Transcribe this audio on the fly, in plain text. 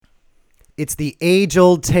It's the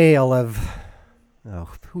age-old tale of... Oh,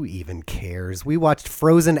 who even cares? We watched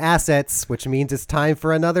Frozen Assets, which means it's time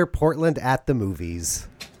for another Portland at the Movies.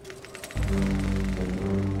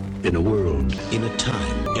 In a world, in a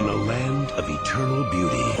time, in a land of eternal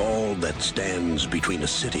beauty, all that stands between a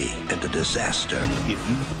city and a disaster. If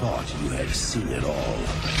you thought you had seen it all...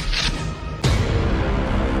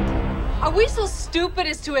 Are we so stupid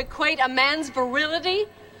as to equate a man's virility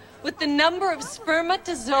with the number of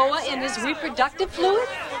spermatozoa in his reproductive fluid?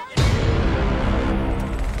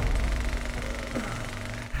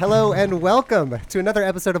 Hello and welcome to another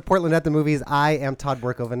episode of Portland at the Movies. I am Todd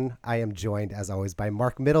Borkoven. I am joined, as always, by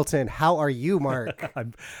Mark Middleton. How are you, Mark?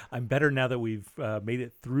 I'm better now that we've made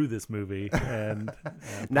it through this movie, and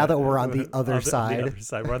now that we're on the other side. The other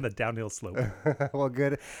side, we're on the downhill slope. Well,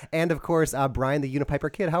 good. And of course, Brian, the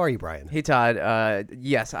Unipiper Kid. How are you, Brian? Hey, Todd.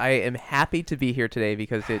 Yes, I am happy to be here today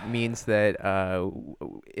because it means that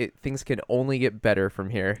things can only get better from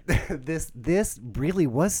here. This really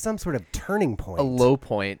was some sort of turning point. A low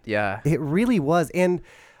point. Yeah, it really was. And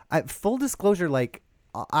full disclosure,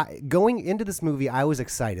 going into this movie, I was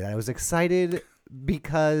excited. I was excited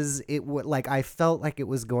because I felt like it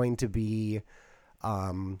was going to be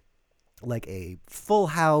like a Full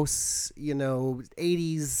House,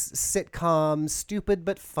 80s sitcom, stupid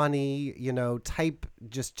but funny, type,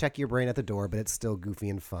 just check your brain at the door, but it's still goofy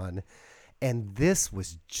and fun. And this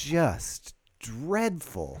was just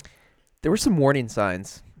dreadful. There were some warning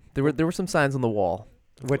signs. There were some signs on the wall.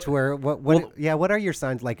 Which were what are your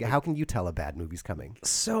signs? Like, how can you tell a bad movie's coming?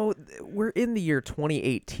 So we're in the year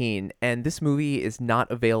 2018, and this movie is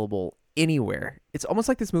not available anywhere. It's almost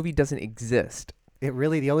like this movie doesn't exist. The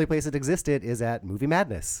only place it existed is at Movie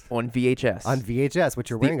Madness. On VHS. On VHS,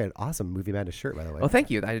 which you're wearing an awesome Movie Madness shirt, by the way. Oh,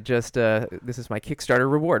 thank you. I just this is my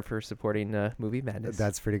Kickstarter reward for supporting Movie Madness.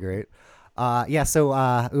 That's pretty great.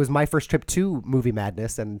 So it was my first trip to Movie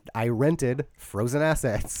Madness, and I rented Frozen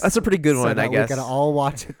Assets. That's a pretty good one, I guess. We can all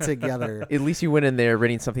watch it together. At least you went in there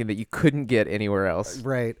renting something that you couldn't get anywhere else.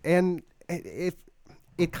 Right. And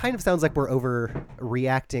it kind of sounds like we're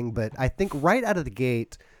overreacting, but I think right out of the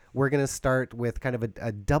gate, we're going to start with kind of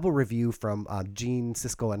a double review from Gene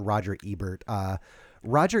Siskel and Roger Ebert.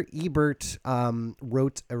 Roger Ebert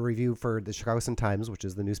wrote a review for the Chicago Sun-Times, which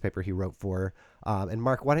is the newspaper he wrote for. And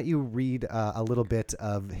Mark, why don't you read a little bit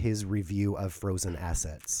of his review of Frozen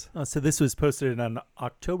Assets? So this was posted on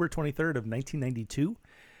October 23rd of 1992.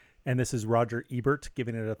 And this is Roger Ebert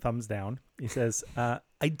giving it a thumbs down. He says,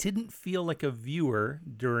 I didn't feel like a viewer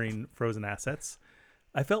during Frozen Assets.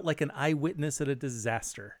 I felt like an eyewitness at a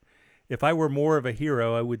disaster. If I were more of a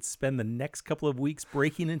hero, I would spend the next couple of weeks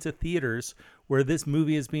breaking into theaters where this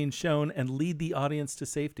movie is being shown and lead the audience to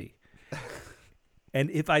safety.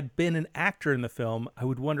 And if I'd been an actor in the film, I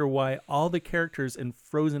would wonder why all the characters in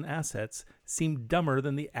Frozen Assets seemed dumber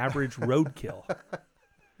than the average roadkill.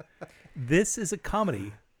 This is a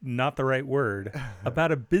comedy, not the right word,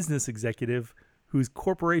 about a business executive whose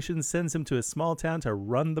corporation sends him to a small town to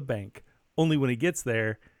run the bank. Only when he gets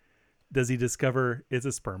there does he discover it's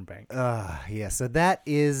a sperm bank. So that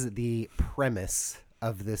is the premise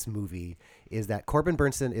of this movie, is that Corbin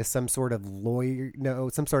Bernsen is some sort of lawyer,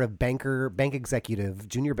 some sort of bank executive,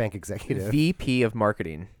 junior bank executive. VP of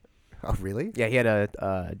marketing. Oh, really? Yeah, he had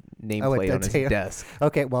a nameplate on his desk.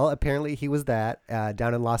 Okay, well, apparently he was that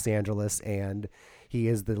down in Los Angeles, and he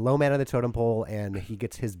is the low man on the totem pole, and he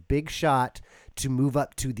gets his big shot to move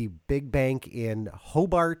up to the big bank in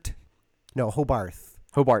Hobart,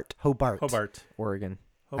 Oregon.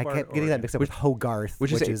 I kept getting that mixed up with Hogarth,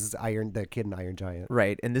 which is the kid in Iron Giant.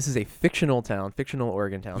 Right, and this is a fictional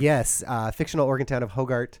Oregon town. Yes, fictional Oregon town of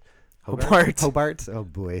Hobart. Oh,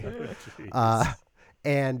 boy.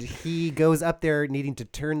 And he goes up there needing to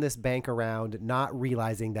turn this bank around, not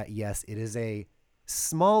realizing that, yes, it is a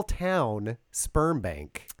small town sperm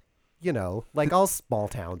bank. Like all small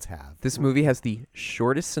towns have. This movie has the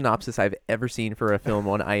shortest synopsis I've ever seen for a film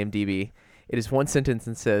on IMDb. It is one sentence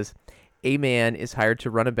and says, a man is hired to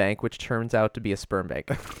run a bank, which turns out to be a sperm bank.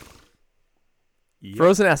 Yep.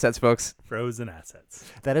 Frozen Assets, folks. Frozen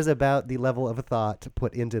Assets. That is about the level of thought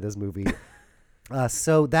put into this movie.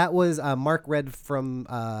 So that was Mark read from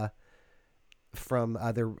the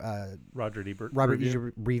Roger Ebert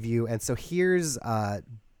review. And so here's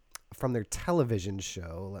from their television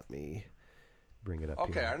show. Let me bring it up here.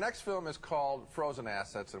 Okay, our next film is called Frozen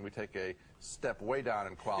Assets, and we take a step way down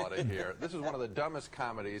in quality here. This is one of the dumbest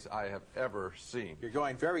comedies I have ever seen. You're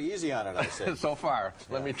going very easy on it, I say. So far.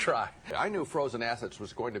 Let me try. I knew Frozen Assets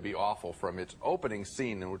was going to be awful from its opening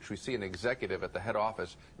scene, in which we see an executive at the head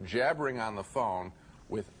office jabbering on the phone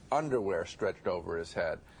with underwear stretched over his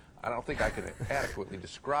head. I don't think I can adequately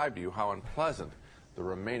describe to you how unpleasant the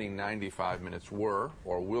remaining 95 minutes were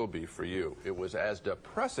or will be for you. It was as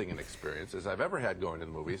depressing an experience as I've ever had going to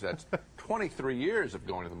the movies. That's 23 years of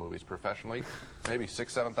going to the movies professionally, maybe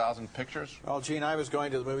 6,000, 7,000 pictures. Well, Gene, I was going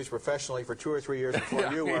to the movies professionally for 2 or 3 years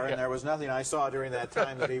before you were, and there was nothing I saw during that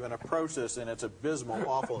time that even approached this in its abysmal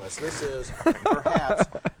awfulness. This is perhaps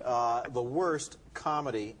the worst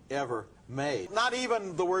comedy ever made. Not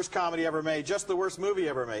even the worst comedy ever made, just the worst movie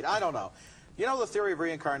ever made. I don't know. You know the theory of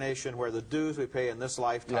reincarnation, where the dues we pay in this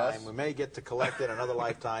lifetime, Yes. we may get to collect in another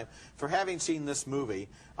lifetime. For having seen this movie,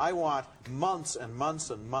 I want months and months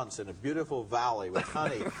and months in a beautiful valley with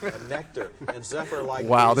honey and nectar and zephyr-like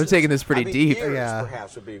Wow, they're breezes. taking this pretty I mean, deep. years, Yeah.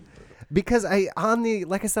 perhaps would be. Because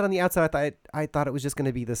like I said on the outside, I thought it was just going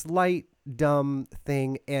to be this light, dumb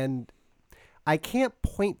thing, and I can't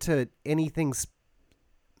point to anything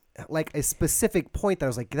like a specific point that I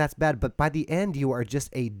was like, that's bad. But by the end, you are just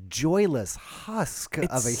a joyless husk of a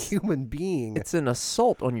It's- human being. It's an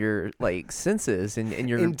assault on your like senses and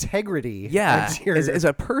your Integrity. yeah and your- as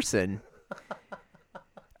a person.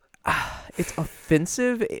 It's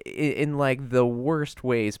offensive in like the worst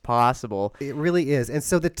ways possible. It really is. And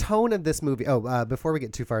so the tone of this movie. Oh, before we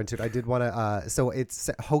get too far into it, I did want to. So it's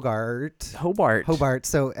Hobart. Hobart.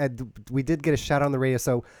 So we did get a shout on the radio.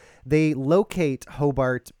 So they locate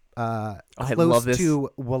Hobart I close love this. to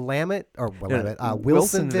Willamette or Willamette, Wilsonville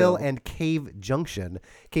Wilsonville. and Cave Junction.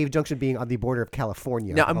 Cave Junction being on the border of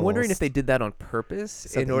California. Now I'm wondering if almost. they did that on purpose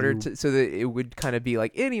So in that order you- to so that it would kind of be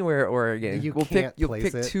like anywhere Oregon. You You'll can't pick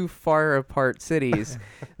place it. two far apart cities.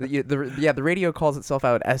 The radio calls itself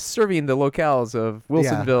out as serving the locales of Yeah,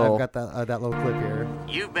 Wilsonville. I've got that little clip here.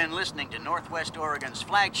 You've been listening to Northwest Oregon's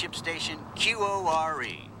flagship station,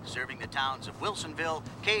 QORE, serving the towns of Wilsonville,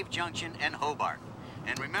 Cave Junction, and Hobart.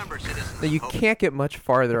 And remember, citizens Now, you of Hobart, can't get much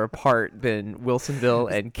farther apart than Wilsonville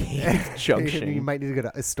and Cave You Junction. might need to go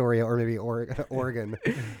to Astoria or maybe Oregon,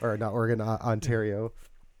 or not Oregon, Ontario.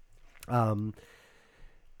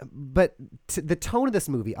 But the tone of this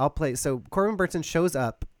movie, I'll play. So Corbin Burnson shows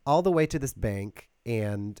up all the way to this bank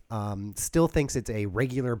and still thinks it's a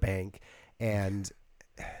regular bank, and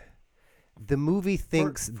the movie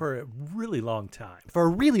thinks for a really long time. for a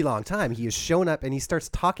really long time he has shown up and he starts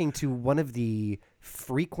talking to one of the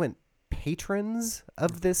frequent patrons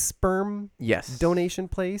of this sperm Yes. donation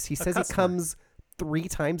place. He says he customer. comes 3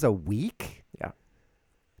 times a week. Yeah.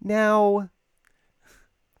 Now,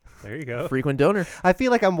 There you go. Frequent donor. I feel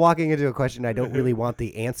like I'm walking into a question I don't really want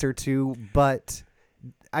the answer to, but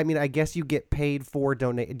I mean, I guess you get paid for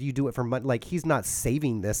donate. Do you do it for money? Like, he's not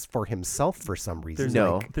saving this for himself for some reason. There's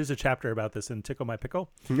No. there's a chapter about this in Tickle My Pickle.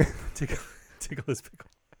 Tickle His Pickle.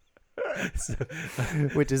 So,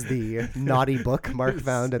 Which is the naughty book Mark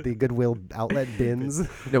found at the Goodwill outlet bins.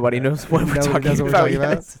 Nobody knows what we're Nobody talking knows what about.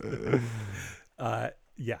 we're talking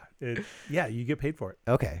yet. yeah, you get paid for it.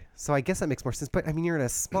 Okay, so I guess that makes more sense. But I mean, you're in a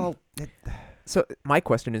small. So my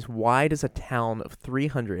question is, why does a town of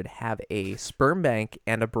 300 have a sperm bank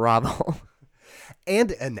and a brothel?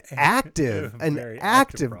 And an active Very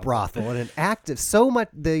active brothel and an active. So much.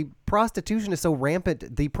 The prostitution is so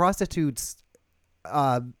rampant. The prostitutes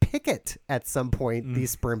picket at some point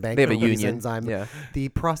these sperm bank. They have a for union, reasons. yeah. The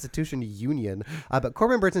prostitution union. But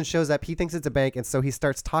Corbin Burnson shows up. He thinks it's a bank, and so he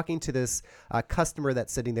starts talking to this customer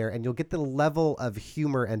that's sitting there, and you'll get the level of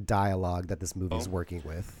humor and dialogue that this movie is working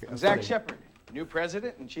with. Zach Shepard, new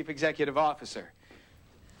president and chief executive officer.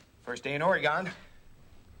 First day in Oregon.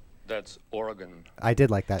 That's Oregon. I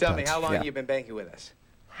did like that. Tell me, touch. how long Yeah. have you been banking with us?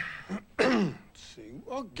 See,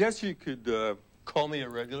 well, guess you could call me a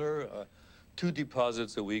regular. 2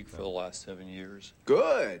 deposits a week for the last 7 years.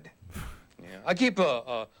 Good. Yeah, I keep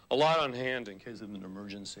a lot on hand in case of an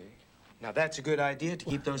emergency. Now that's a good idea to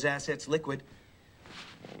keep those assets liquid.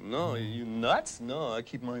 Oh, no, you nuts? No, I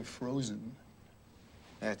keep mine frozen.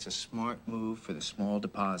 That's a smart move for the small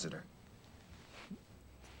depositor.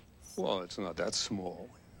 Well, it's not that small.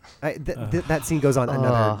 That scene goes on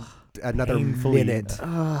another Painfully, minute.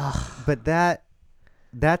 But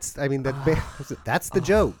that's I mean that's the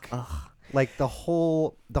joke. Like the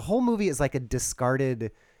whole movie is like a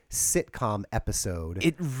discarded sitcom episode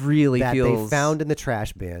It really that feels. they found in the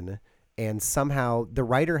trash bin, and somehow the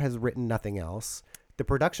writer has written nothing else. The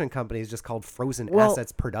production company is just called Frozen Well,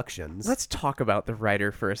 Assets Productions. Let's talk about the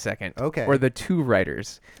writer for a second. Okay. Or the 2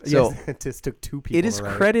 writers. So Yes, it just took 2 people. it is to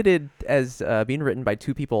write. credited as being written by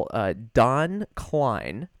 2 people. Don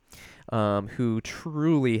Klein, who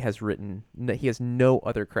truly has written. He has no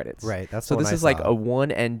other credits. Right, that's so the one this I is like saw. a one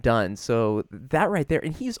and done. So that right there,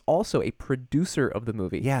 and he's also a producer of the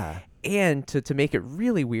movie. Yeah. And to make it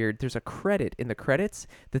really weird, there's a credit in the credits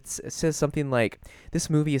that says something like, "This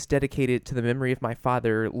movie is dedicated to the memory of my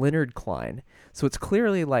father, Leonard Klein." So it's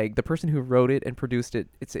clearly like the person who wrote it and produced it,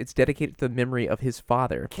 it's dedicated to the memory of his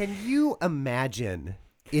father. Can you imagine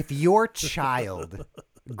if your child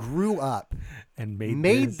grew up and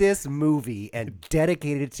made this movie and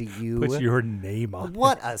dedicated it to you? Put your name on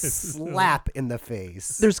What it. a slap in the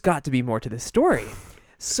face. There's got to be more to this story.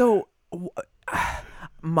 So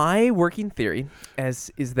my working theory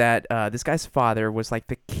is that this guy's father was like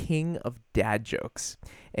the king of dad jokes,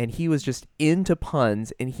 and he was just into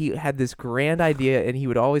puns, and he had this grand idea, and he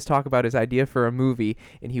would always talk about his idea for a movie,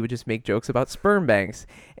 and he would just make jokes about sperm banks.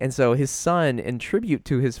 And so his son, in tribute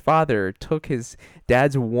to his father, took his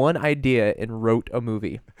dad's one idea and wrote a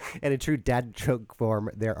movie. And in true dad joke form,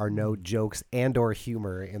 there are no jokes and or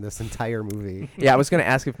humor in this entire movie. Yeah, I was going to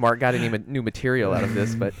ask if Mark got any new material out of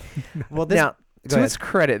this, but well, this, now, to its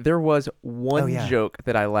credit, there was one joke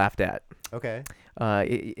that I laughed at. Okay.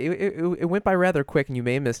 It went by rather quick, and you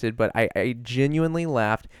may have missed it, but I genuinely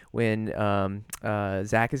laughed when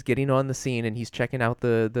Zach is getting on the scene and he's checking out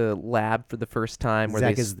the lab for the first time. Where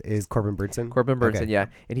Zach is Corbin Burnson? Corbin Burnson, okay. yeah.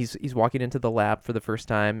 And he's walking into the lab for the first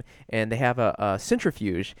time, and they have a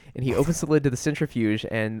centrifuge, and he opens the lid to the centrifuge,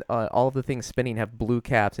 and all of the things spinning have blue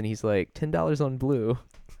caps, and he's like, $10 on blue.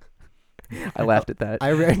 I laughed at that.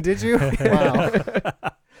 Did you? Wow.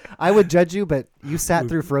 I would judge you, but you sat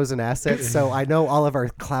through Frozen Assets, so I know all of our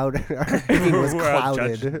thinking was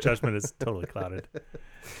clouded. Judgment is totally clouded.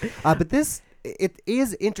 But it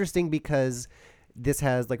is interesting because this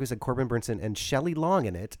has, like we said, Corbin Burnson and Shelley Long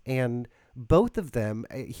in it, and both of them,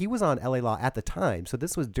 he was on LA Law at the time, so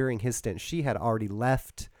this was during his stint. She had already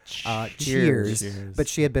left Cheers, but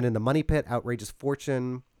she had been in The Money Pit, Outrageous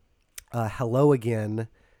Fortune, Hello Again,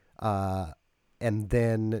 and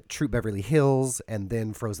then Troop Beverly Hills, and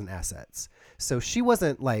then Frozen Assets. So she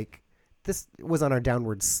wasn't like, this was on our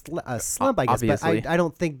downward slump, I guess. Obviously. But I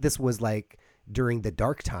don't think this was like during the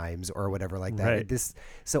dark times or whatever like that. Right.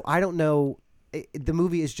 So I don't know. The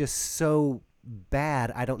movie is just so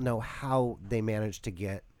bad. I don't know how they managed to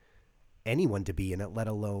get anyone to be in it, let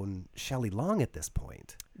alone Shelley Long at this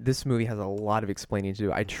point. This movie has a lot of explaining to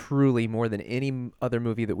do. I truly, more than any other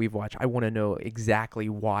movie that we've watched, I want to know exactly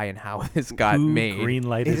why and how this got made.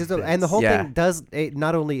 Green-lighted this. And the whole thing does, it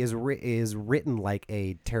not only is written like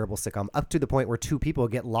a terrible sitcom, up to the point where two people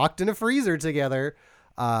get locked in a freezer together.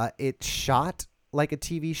 It's shot like a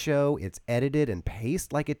TV show. It's edited and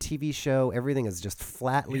paced like a TV show. Everything is just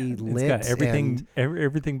flatly lit. It's got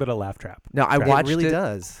everything but a laugh trap. Now, I watched it. Really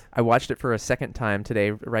does. I watched it for a second time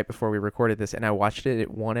today, right before we recorded this, and I watched it at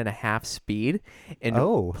 1.5 speed, and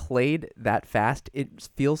played that fast. It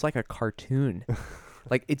feels like a cartoon.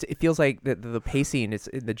 Like it feels like the pacing, it's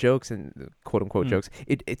the jokes and quote unquote jokes.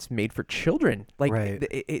 It's made for children. Like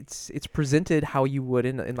it's presented how you would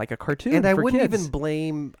in like a cartoon. And I for wouldn't kids. even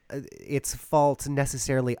blame its fault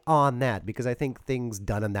necessarily on that, because I think things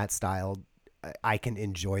done in that style, I can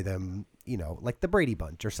enjoy them. You know, like the Brady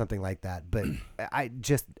Bunch or something like that. But I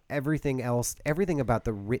just everything about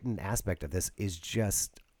the written aspect of this is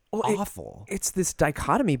just awful. It's this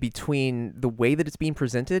dichotomy between the way that it's being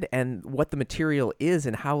presented and what the material is,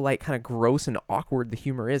 and how like kind of gross and awkward the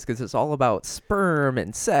humor is, because it's all about sperm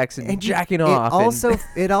and sex and jacking off.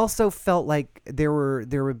 It also felt like there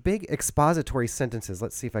were big expository sentences.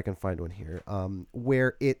 Let's see if I can find one here.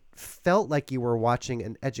 Where it felt like you were watching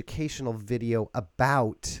an educational video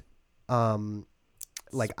about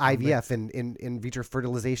like IVF and in vitro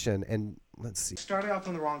fertilization. And let's see. Started off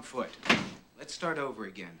on the wrong foot. Let's start over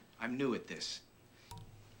again. I'm new at this.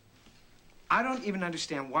 I don't even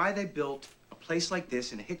understand why they built a place like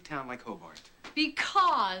this in a hick town like Hobart.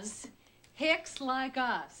 Because hicks like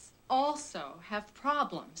us also have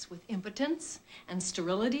problems with impotence and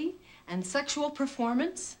sterility and sexual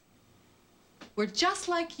performance. We're just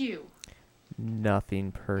like you.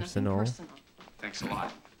 Nothing personal. Nothing personal. Thanks a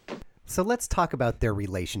lot. So let's talk about their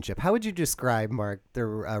relationship. How would you describe, Mark, their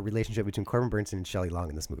relationship between Corbin Burnson and Shelley Long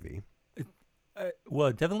in this movie? Well,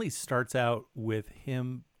 it definitely starts out with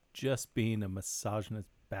him just being a misogynist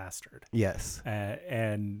bastard. Yes.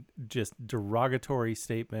 And just derogatory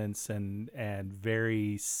statements and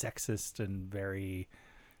very sexist and very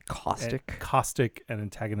caustic and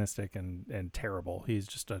antagonistic and terrible. He's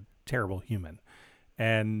just a terrible human.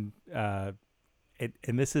 And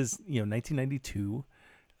this is, 1992.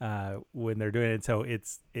 When they're doing it, so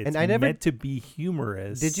it's meant to be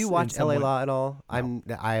humorous. Did you watch LA Law at all?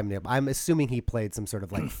 No. I'm assuming he played some sort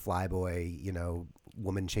of like flyboy,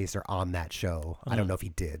 woman chaser on that show. I don't know if he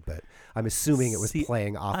did, but I'm assuming it was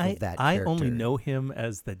playing off of that character. I only know him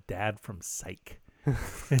as the dad from Psych.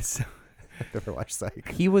 It's, I've never watched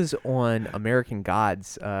Psych. He was on American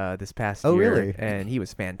Gods this past Oh, year, really? and he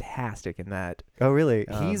was fantastic in that. Oh, really?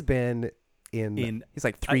 Um, He's been in He's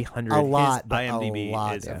like 300. a lot, his but IMDb a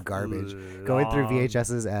lot is of garbage. Going through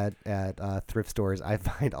VHSs at thrift stores, I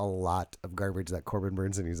find a lot of garbage that Corbin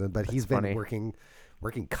Burnson is in. But he's been funny.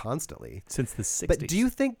 working constantly since the 60s. But do you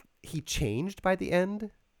think he changed by the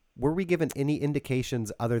end? Were we given any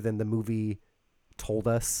indications other than the movie told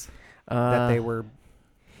us that they were?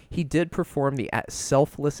 He did perform the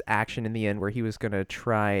selfless action in the end where he was going to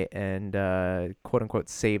try and quote unquote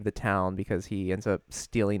save the town because he ends up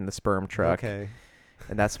stealing the sperm truck. Okay.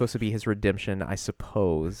 And that's supposed to be his redemption, I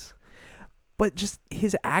suppose. But just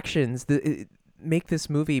his actions make this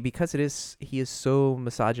movie, because he is so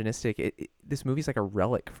misogynistic. This movie's like a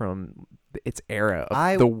relic from its era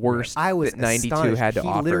of the worst I was that 92 astonished. had to he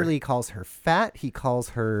offer. He literally calls her fat. He calls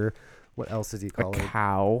her, what else does he call her? A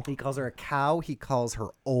cow. He calls her a cow. He calls her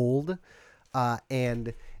old.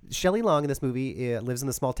 And Shelley Long in this movie lives in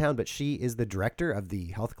a small town, but she is the director of the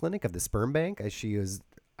health clinic of the sperm bank. She is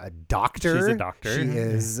a doctor. She's a doctor. She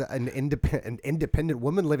is an independent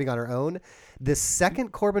woman living on her own. The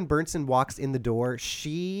second Corbin Burnson walks in the door,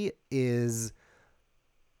 she is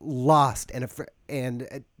lost and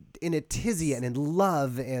in a tizzy and in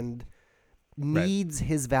love and needs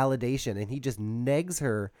his validation, and he just negs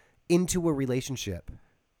her into a relationship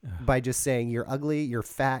by just saying, you're ugly, you're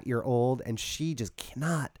fat, you're old, and she just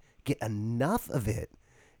cannot get enough of it.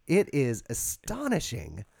 It is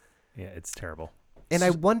astonishing. Yeah, it's terrible. And I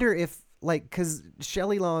wonder if, like, because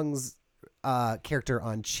Shelley Long's character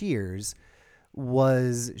on Cheers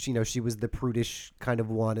was, she was the prudish kind of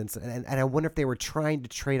one, and I wonder if they were trying to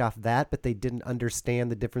trade off that, but they didn't understand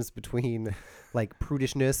the difference between like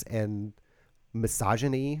prudishness and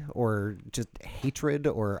misogyny or just hatred,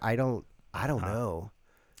 or I don't know.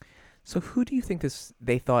 So who do you think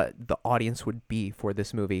they thought the audience would be for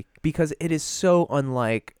this movie? Because it is so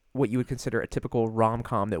unlike what you would consider a typical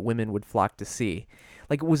rom-com that women would flock to see.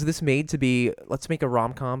 Like, was this made to be, let's make a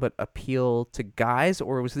rom-com but appeal to guys,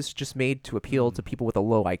 or was this just made to appeal to people with a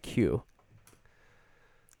low IQ?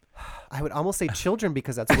 I would almost say children,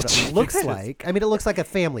 because that's what it looks like. I mean, it looks like a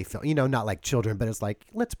family film, not like children, but it's like,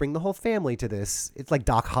 let's bring the whole family to this. It's like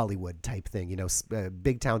Doc Hollywood type thing,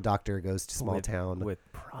 big town doctor goes to small town. With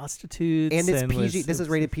prostitutes. And it's PG. This is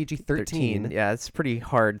rated PG-13. Yeah, it's pretty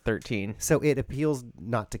hard 13. So it appeals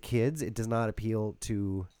not to kids. It does not appeal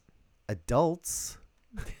to adults.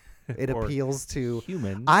 It appeals to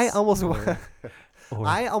humans. I almost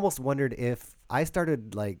wondered if I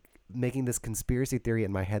started like making this conspiracy theory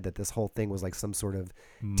in my head that this whole thing was like some sort of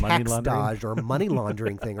money tax dodge or money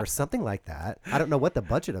laundering thing or something like that. I don't know what the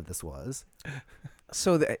budget of this was.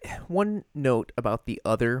 So one note about the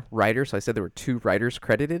other writer. So I said there were 2 writers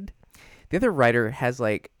credited. The other writer has,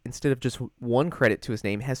 like, instead of just 1 credit to his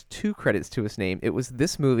name, has 2 credits to his name. It was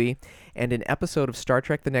this movie and an episode of Star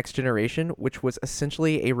Trek The Next Generation, which was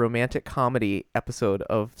essentially a romantic comedy episode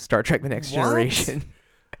of Star Trek The Next Generation.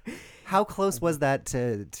 How close was that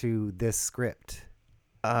to this script?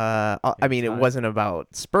 I mean, it wasn't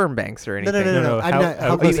about sperm banks or anything. No.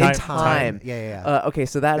 How close in in time? Yeah. Okay,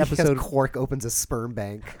 so that episode, Quark opens a sperm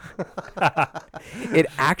bank. it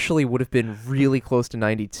actually would have been really close to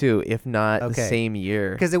 92, if not the same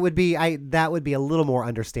year. Because it would be that would be a little more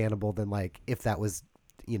understandable than like if that was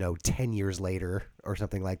 10 years later or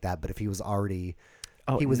something like that. But if he was already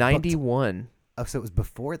he was 91. Oh, so it was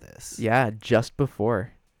before this. Yeah, just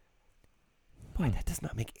before. Boy, that does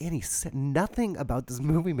not make any sense. Nothing about this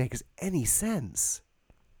movie makes any sense.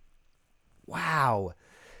 Wow.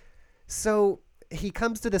 So he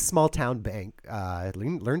comes to this small town bank,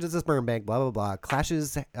 learns it's a sperm bank, blah, blah, blah,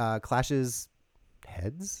 clashes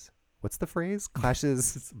heads? What's the phrase?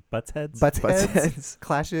 Clashes... Butts heads? Butts heads?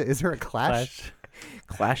 Clashes... Is there a clash?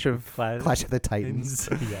 Clash of the Titans.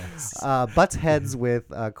 Yes. Butts heads with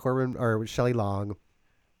Corbin or Shelley Long.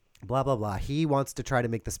 Blah, blah, blah. He wants to try to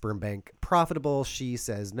make the sperm bank profitable. She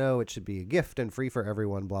says, no, it should be a gift and free for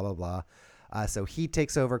everyone, blah, blah, blah. So he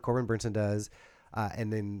takes over, Corbin Burnson does,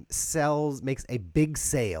 and then makes a big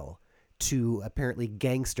sale to apparently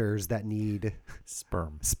gangsters that need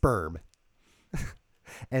sperm.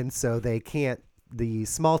 And so the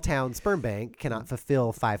small town sperm bank cannot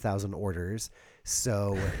fulfill 5,000 orders.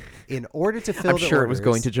 So in order to fill I'm sure it was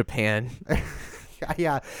going to Japan.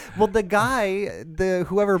 Yeah. Well, the guy,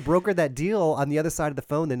 whoever brokered that deal on the other side of the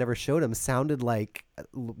phone, they never showed him, sounded like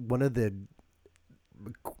one of the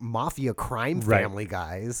mafia crime family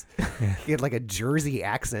guys. He had like a Jersey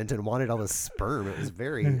accent and wanted all the sperm. It was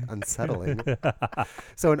very unsettling.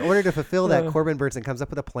 So in order to fulfill that, Corbin Burnson comes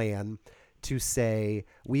up with a plan to say,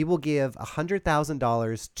 we will give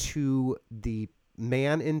 $100,000 to the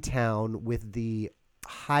man in town with the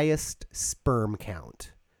highest sperm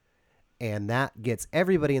count. And that gets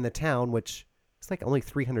everybody in the town, which is like only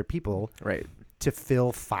 300 people, Right. to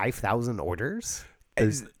fill 5,000 orders.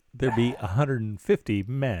 There'd be 150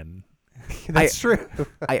 men. That's true.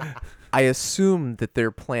 I assume that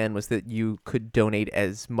their plan was that you could donate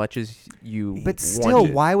as much as you But still,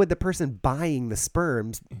 wanted. why would the person buying the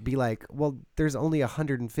sperms be like, well, there's only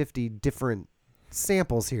 150 different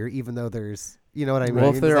samples here, even though there's, you know what I mean? Well,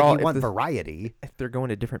 if It's they're like all- you if want the- variety. If they're going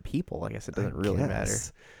to different people, I guess it doesn't really matter.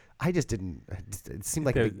 Guess. I just didn't. It seemed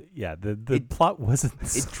like a big, The plot wasn't.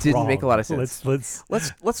 It didn't make a lot of strong. sense.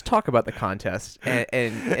 Let's Let's talk about the contest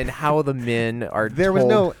and how the men are. there was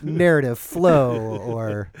no narrative flow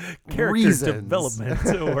or character reasons. development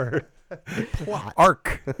or plot.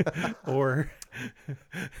 arc or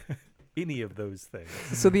any of those things.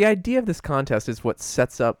 So the idea of this contest is what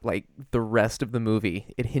sets up like the rest of the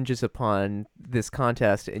movie. It hinges upon this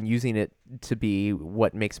contest and using it to be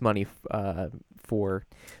what makes money for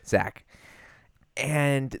Zach.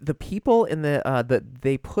 And the people in the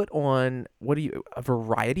they put on a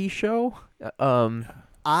variety show.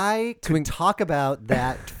 I could talk about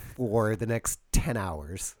that for the next 10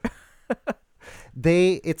 hours.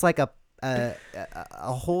 It's like a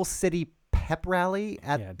whole city pep rally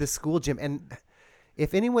at the school gym. And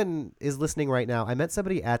if anyone is listening right now, I met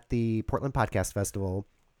somebody at the Portland Podcast Festival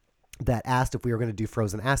that asked if we were going to do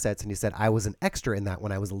Frozen Assets, and he said I was an extra in that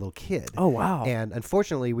when I was a little kid. Oh, wow. And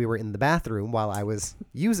unfortunately, we were in the bathroom while I was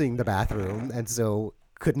using the bathroom, and so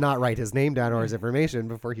could not write his name down or his information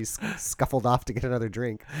before he scuffled off to get another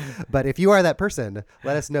drink. But if you are that person,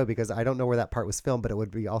 let us know, because I don't know where that part was filmed, but it would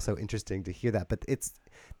be also interesting to hear that. But it's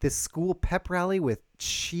this school pep rally with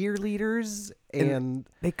cheerleaders, and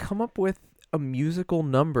they come up with a musical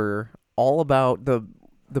number all about the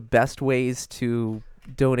best ways to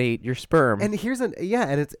donate your sperm. and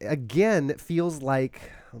it's again, it feels like,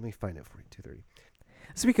 let me find it for you. 2:30.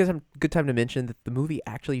 It's because I'm good time to mention that the movie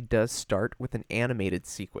actually does start with an animated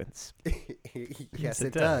sequence. Yes,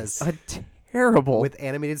 it does. A terrible With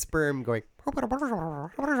animated sperm going.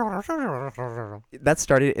 that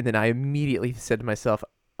started, and then I immediately said to myself,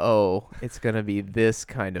 "Oh, it's gonna be this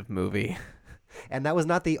kind of movie." And that was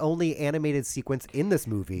not the only animated sequence in this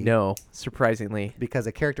movie. No, surprisingly. Because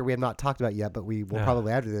a character we have not talked about yet, but we will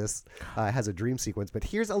probably after this, has a dream sequence. But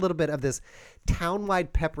here's a little bit of this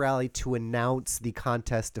town-wide pep rally to announce the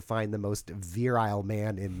contest to find the most virile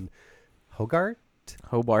man in Hobart.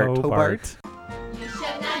 Hobart. You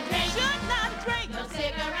should not drink, no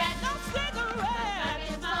cigarette,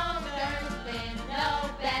 fucking smokers win no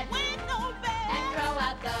bet, and throw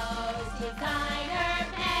out those designer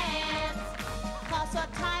pants, 'cause a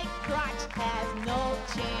tight crotch has no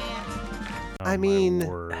chance. I mean,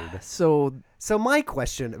 So my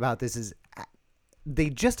question about this is,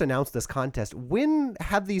 they just announced this contest. When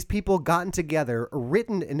have these people gotten together,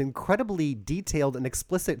 written an incredibly detailed and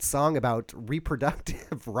explicit song about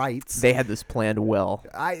reproductive rights? they had this planned well.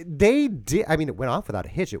 They did. I mean, it went off without a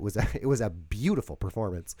hitch. It was a beautiful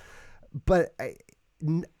performance. But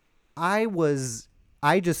I just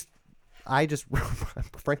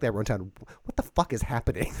frankly, I wrote down, what the fuck is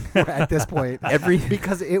happening at this point?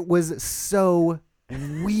 Because it was so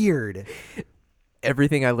weird.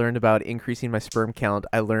 Everything I learned about increasing my sperm count,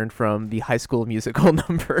 I learned from the High School Musical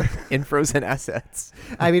number in Frozen Assets.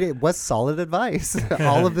 I mean, it was solid advice.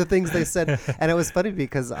 All of the things they said. And it was funny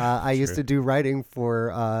because I used to do writing for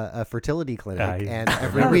a fertility clinic. And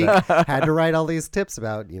every week had to write all these tips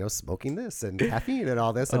about, smoking this and caffeine and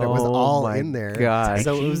all this. And it was Oh all my in there. gosh.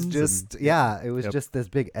 So it was just, just this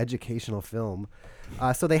big educational film.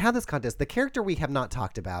 So they have this contest. The character we have not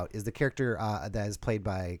talked about is the character that is played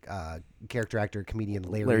by character actor, comedian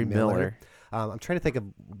Larry Miller. I'm trying to think of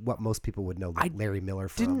what most people would know Larry Miller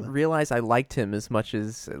from. Didn't realize I liked him as much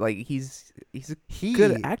as he's a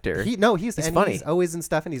good actor. He's funny. He's always in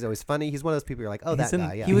stuff, and he's always funny. He's one of those people you're like, oh, that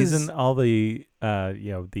guy. Yeah, He was in all the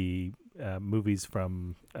the movies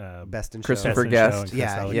from Best in Christopher Show. Guest.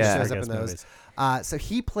 Yeah, he shows up in those. So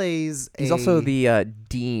he plays. He's also the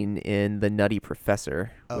dean in The Nutty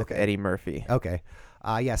Professor with Okay. Eddie Murphy. Okay.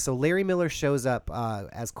 So Larry Miller shows up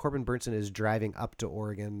as Corbin Burnson is driving up to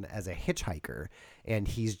Oregon as a hitchhiker, and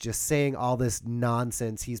he's just saying all this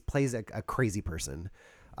nonsense. He plays a crazy person,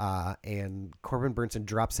 and Corbin Burnson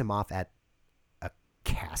drops him off at a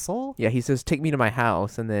castle. Yeah, he says, "Take me to my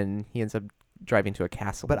house," and then he ends up driving to a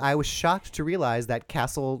castle. But I was shocked to realize that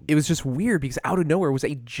castle. It was just weird because out of nowhere was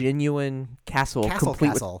a genuine castle,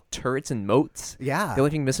 complete with turrets and moats. Yeah. The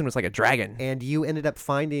only thing missing was like a dragon. And you ended up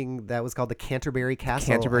finding that was called the Canterbury Castle.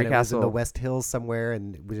 Canterbury and it was in the Castle. West Hills somewhere,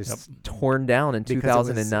 and it was just torn down in because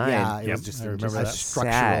it was- 2009. yeah, it was just, I remember just a that.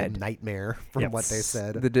 structural Sad. nightmare from what they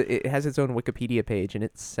said. It has its own Wikipedia page, and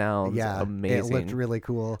it sounds Yeah, amazing. it looked really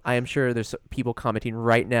cool. I am sure there's people commenting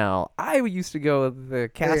right now. I used to go to the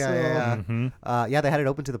castle. Yeah, they had it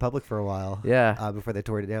open to the public for a while. Yeah. Before they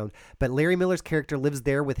tore it down. But Larry Miller's character lives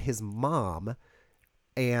there with his mom,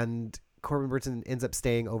 and Corbin Burnson ends up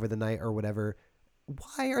staying over the night or whatever.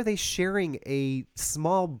 Why are they sharing a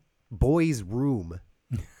small boy's room?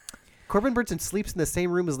 Corbin Burnson sleeps in the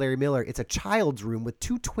same room as Larry Miller. It's a child's room with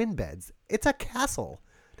 2 twin beds. It's a castle.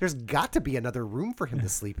 There's got to be another room for him to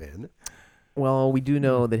sleep in. Well, we do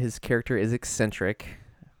know that his character is eccentric.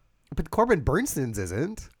 But Corbin Burnsen's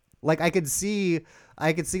isn't. Like I could see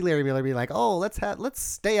Larry Miller being like, "Oh, let's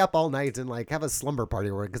stay up all night and like have a slumber party,"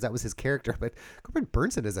 or because that was his character. But Corbin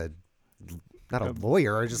Burnson is not a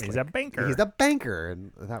lawyer, or just he's like, a banker. He's a banker,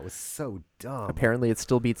 and that was so dumb. Apparently, it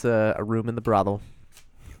still beats a room in the brothel.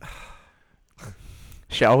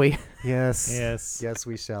 Shall we? Yes,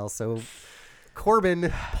 we shall. So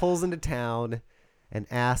Corbin pulls into town and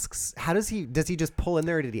asks, "How does he just pull in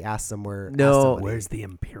there, or did he ask somewhere?" No, where's the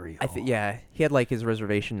Imperial? Yeah, he had like his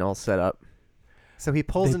reservation all set up. So he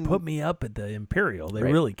pulls They in. put me up at the Imperial. They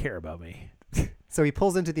Right. really care about me. So he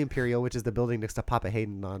pulls into the Imperial, which is the building next to Papa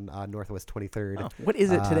Hayden on Northwest 23rd. Oh, what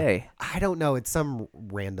is it today? I don't know. It's some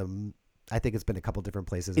random. I think it's been a couple different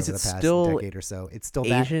places Is over it the past still decade or so. It's still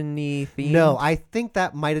that. Asian-y themed? No, I think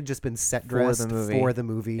that might have just been set For dressed the movie. for the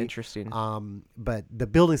movie. Interesting. But the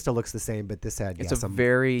building still looks the same. But this had It's a some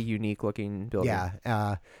very unique looking building.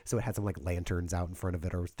 Yeah. So it had some like lanterns out in front of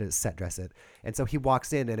it, or to set dress it. And so he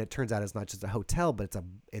walks in, and it turns out it's not just a hotel, but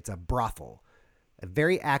it's a brothel, a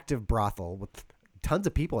very active brothel with tons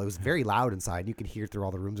of people. It was very loud inside. You could hear through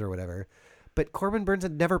all the rooms or whatever. But Corbin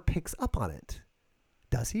Burnson never picks up on it.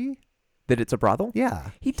 Does he? That it's a brothel?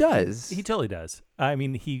 Yeah. He does. He totally does. I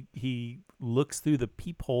mean, he looks through the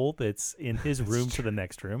peephole that's in his room to the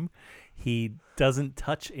next room. He doesn't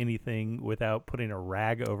touch anything without putting a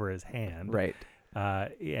rag over his hand. Right.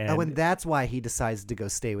 And that's why he decides to go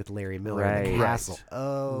stay with Larry Miller in the Right. castle.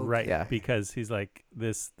 Oh, Right. Yeah. Because he's like,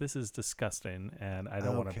 this is disgusting, and I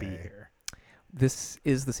don't want to be here. This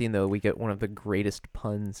is the scene, though, we get one of the greatest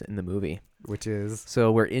puns in the movie. Which is? So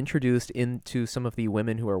we're introduced into some of the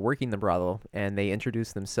women who are working the brothel, and they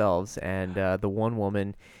introduce themselves. And the one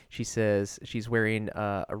woman, she says she's wearing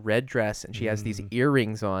a red dress, and she has these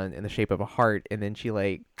earrings on in the shape of a heart. And then she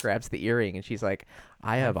like grabs the earring, and she's like,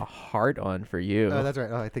 "I have a heart on for you." Oh, that's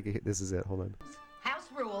right. Oh, I think this is it. Hold on. House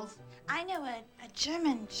rules. I know a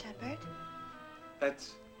German shepherd.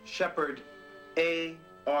 That's Shepherd,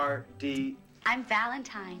 A-R-D. I'm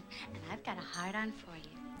Valentine, and I've got a heart on for you.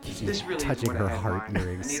 This really is Touching what I her had in heart mind.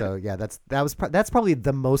 earrings. I need So yeah, that's probably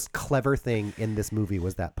the most clever thing in this movie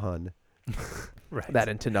was that pun. Right. That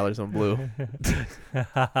and $10 on Blue.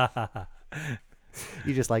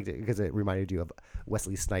 You just liked it because it reminded you of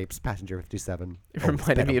Wesley Snipes' Passenger 57. It Oh, it's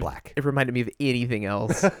reminded Ben me of Black. It reminded me of anything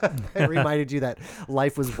else. It reminded you that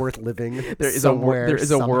life was worth living. There is somewhere, there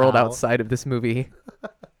is a world somehow. outside of this movie.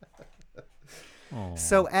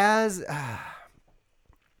 So as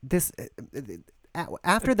this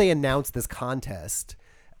after they announced this contest,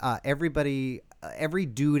 every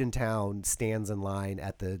dude in town stands in line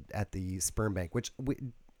at the sperm bank. Which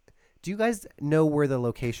do you guys know where the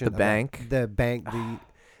location? The bank? The bank.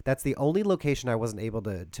 That's the only location I wasn't able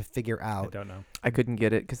to figure out. I don't know. I couldn't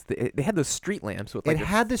get it because they had those street lamps with like It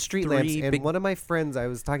had the street lamps, and big... one of my friends I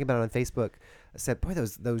was talking about it on Facebook said, "Boy,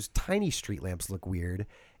 those tiny street lamps look weird."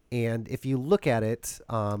 And if you look at it,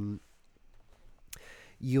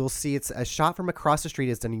 you'll see it's a shot from across the street.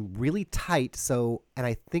 It's done really tight. And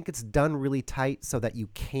I think it's done really tight so that you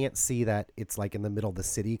can't see that it's like in the middle of the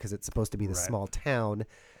city because it's supposed to be the small town.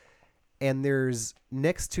 And there's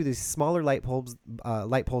next to these smaller light poles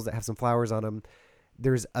that have some flowers on them,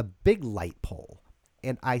 there's a big light pole.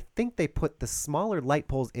 And I think they put the smaller light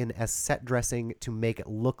poles in as set dressing to make it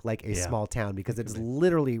look like a small town because it's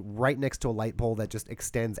literally right next to a light pole that just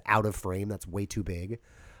extends out of frame. That's way too big.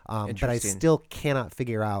 But I Interesting. still cannot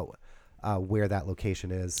figure out where that location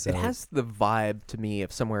is. So. It has the vibe to me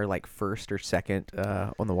of somewhere like First or Second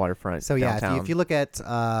on the waterfront. So yeah, downtown. if you look at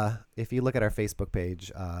our Facebook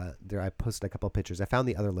page, there I posted a couple of pictures. I found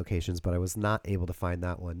the other locations, but I was not able to find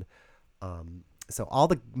that one. So all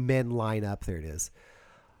the men line up. There it is.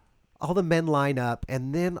 All the men line up,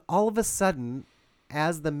 and then all of a sudden,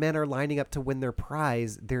 as the men are lining up to win their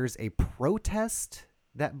prize, there's a protest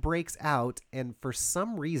that breaks out, and for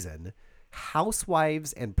some reason,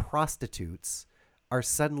 housewives and prostitutes are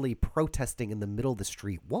suddenly protesting in the middle of the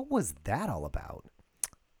street. What was that all about?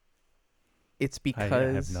 It's because I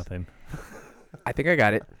have nothing. I think I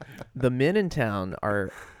got it. The men in town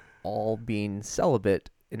are all being celibate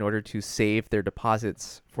in order to save their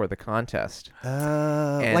deposits for the contest.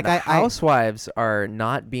 And like the housewives are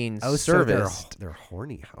not being serviced. So they're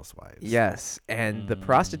horny housewives. Yes, and the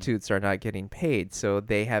prostitutes are not getting paid, so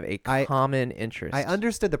they have a common interest. I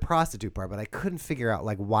understood the prostitute part, but I couldn't figure out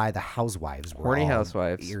like why the housewives were Horny all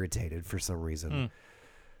housewives. irritated for some reason.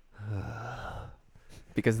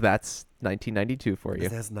 Because that's 1992 for you.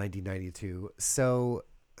 That's 1992. So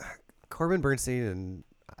Corbin Bernsen and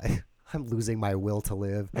I'm losing my will to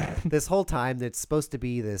live. This whole time, it's supposed to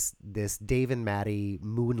be this Dave and Maddie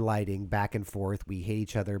moonlighting back and forth. We hate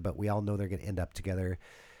each other, but we all know they're going to end up together.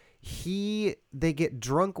 They get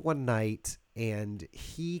drunk one night, and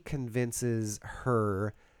he convinces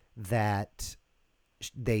her that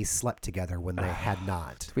they slept together when they had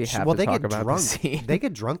not. We have to they talk get about drunk. the scene. They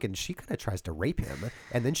get drunk, and she kind of tries to rape him,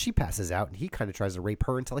 and then she passes out, and he kind of tries to rape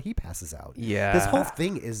her until he passes out. Yeah, this whole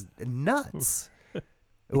thing is nuts.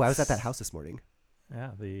 Oh, I was at that house this morning.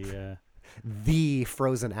 Yeah, the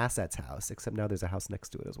Frozen Assets house, except now there's a house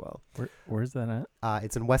next to it as well. Where's that at?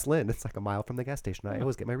 It's in West Lynn. It's like a mile from the gas station I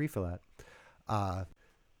always get my refill at. You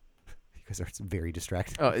guys are very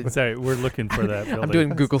distracted. Oh, sorry, we're looking for that building. I'm doing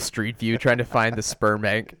Google Street View trying to find the sperm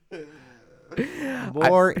bank.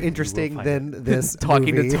 More interesting than this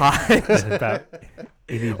talking movie. to Todd. About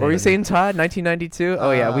What were you saying, Todd? 1992?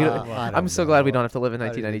 Oh yeah, we. I'm so glad we know. don't have to live in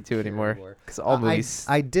 1992 anymore because all movies.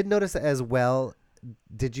 I did notice as well.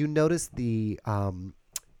 Did you notice the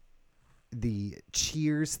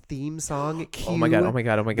Cheers theme song? Oh my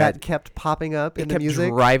god! That kept popping up in the kept music,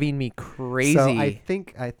 driving me crazy. So I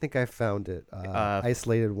think I found it.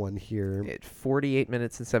 Isolated one here. 48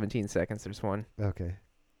 minutes and 17 seconds. There's one. Okay.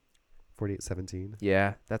 48:17.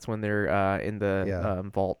 Yeah, that's when they're in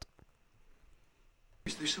the vault.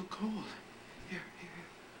 They're so cold.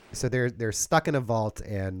 So they're stuck in a vault,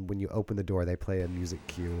 and when you open the door, they play a music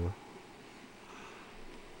cue.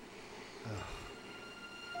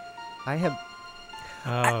 I have.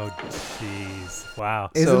 Oh, jeez!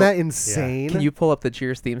 Wow. Isn't that insane? Can you pull up the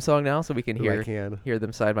Cheers theme song now so we can I can. hear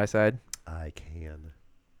them side by side? I can.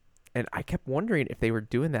 And I kept wondering if they were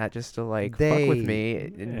doing that just to fuck with me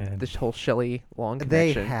and this whole Shelley Long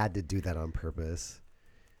connection. They had to do that on purpose.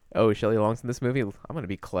 Oh, Shelley Long's in this movie? I'm going to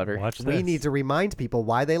be clever. Watch this. We need to remind people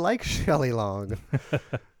why they like Shelley Long.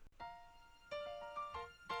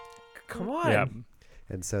 Come on. Yeah.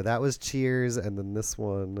 And so that was Cheers, and then this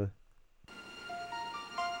one.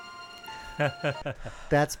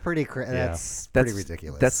 That's pretty that's pretty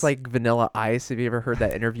ridiculous. That's like Vanilla Ice. Have you ever heard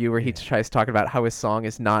that interview where he tries talking about how his song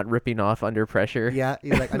is not ripping off Under Pressure? Yeah,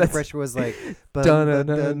 he's like Under Pressure was like dun dun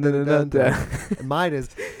dun dun dun dun. Mine is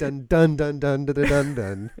dun dun dun dun dun dun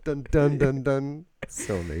dun dun dun dun dun.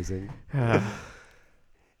 So amazing.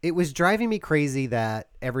 It was driving me crazy that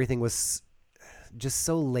everything was just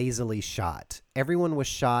so lazily shot. Everyone was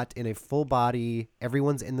shot in a full body.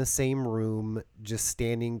 Everyone's in the same room, just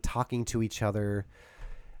standing, talking to each other.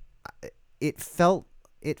 It felt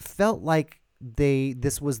like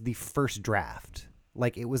this was the first draft.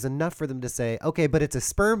 Like it was enough for them to say, okay, but it's a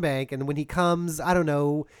sperm bank, and when he comes, I don't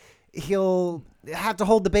know, he'll have to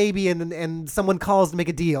hold the baby, and someone calls to make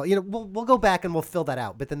a deal. You know, we'll go back and we'll fill that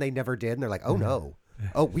out. But then they never did, and they're like, oh no,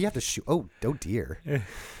 oh we have to shoot. Oh dear.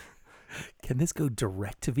 Can this go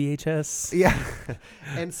direct to VHS? Yeah.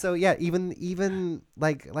 And so yeah, even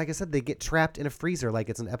like I said, they get trapped in a freezer like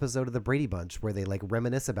it's an episode of the Brady Bunch where they like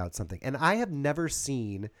reminisce about something. And I have never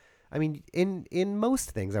seen, I mean, in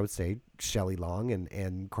most things I would say Shelley Long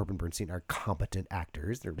and Corbin Bernsen are competent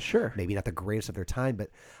actors. They're maybe not the greatest of their time, but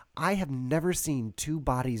I have never seen two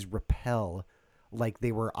bodies repel like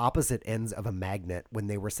they were opposite ends of a magnet when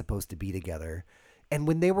they were supposed to be together. And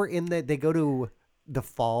when they were they go to the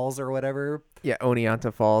falls or whatever. Yeah,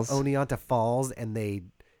 Oneonta Falls. And the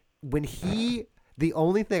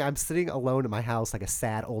only thing, I'm sitting alone in my house like a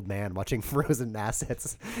sad old man watching Frozen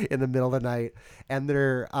Assets in the middle of the night, and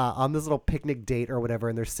they're on this little picnic date or whatever,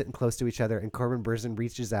 and they're sitting close to each other, and Corbin Bernsen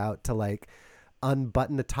reaches out to like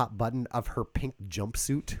unbutton the top button of her pink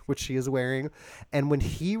jumpsuit, which she is wearing. And when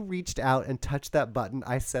he reached out and touched that button,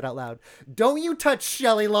 I said out loud, "Don't you touch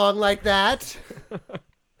Shelley Long like that."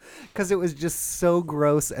 Because it was just so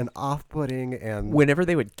gross and off-putting, and whenever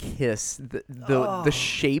they would kiss, the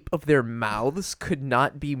shape of their mouths could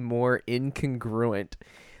not be more incongruent.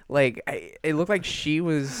 Like it looked like she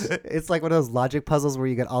was. It's like one of those logic puzzles where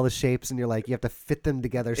you get all the shapes and you're like you have to fit them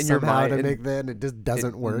together In your somehow mind, to and make that, and it just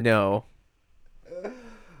doesn't work. No.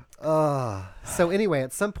 So anyway,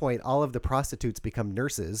 at some point, all of the prostitutes become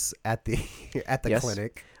nurses at the Yes.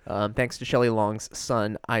 clinic. Thanks to Shelley Long's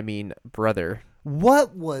brother.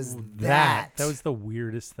 What was that? That was the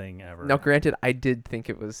weirdest thing ever. Now, granted, I did think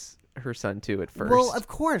it was her son too at first. Well, of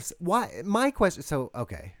course. Why? My question. So,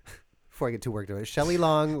 okay, before I get too worked up, Shelley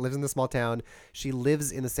Long lives in the small town. She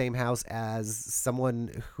lives in the same house as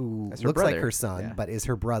someone who As her looks like brother. her son, Yeah. but is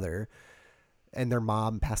her brother. And their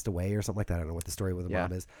mom passed away or something like that. I don't know what the story with the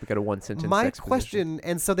mom is. We got a one sentence. My exposition. question,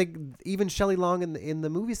 and so they even Shelley Long in the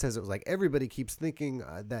movie says it was like everybody keeps thinking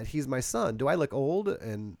that he's my son. Do I look old?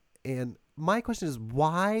 And my question is,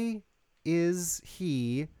 why is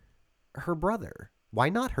he her brother? Why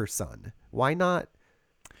not her son? Why not?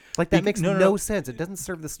 Like that makes no sense. It doesn't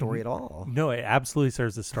serve the story at all. No, it absolutely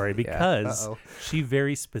serves the story because Uh-oh. she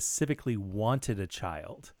very specifically wanted a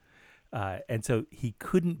child. And so he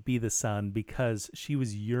couldn't be the son because she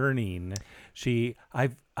was yearning.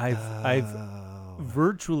 I've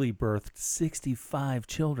virtually birthed 65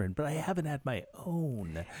 children, but I haven't had my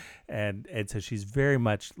own. And so she's very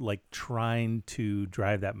much like trying to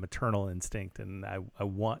drive that maternal instinct. And I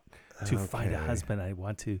want to find a husband. I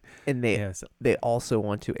want to. And they also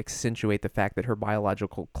want to accentuate the fact that her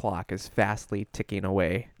biological clock is fastly ticking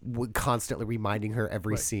away. Constantly reminding her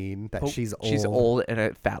every scene that she's old. She's old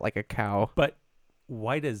and fat like a cow. But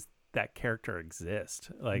why does that character exist?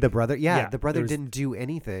 Like the brother, the brother there's- didn't do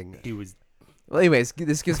anything. He was. Well, anyways,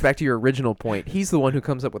 this gets back to your original point. He's the one who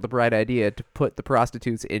comes up with the bright idea to put the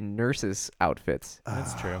prostitutes in nurses' outfits.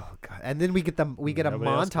 That's true. God. And then we get a Nobody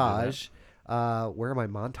else can do montage. Where are my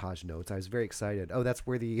montage notes? I was very excited. Oh, that's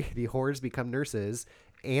where the whores become nurses,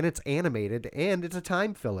 and it's animated, and it's a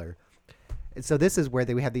time filler. And so this is where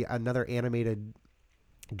we have another animated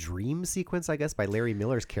dream sequence, I guess, by Larry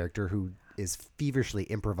Miller's character, who is feverishly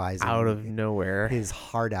improvising Out of nowhere. his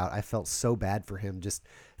heart out. I felt so bad for him, just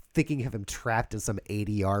thinking of him trapped in some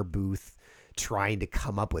ADR booth, trying to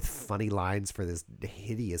come up with funny lines for this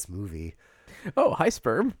hideous movie. Oh, hi,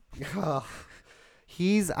 sperm.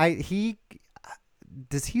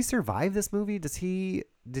 Does he survive this movie? Did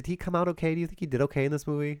he come out okay? Do you think he did okay in this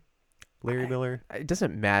movie? Larry Miller? It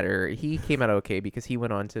doesn't matter. He came out okay because he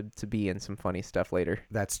went on to be in some funny stuff later.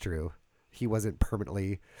 That's true. He wasn't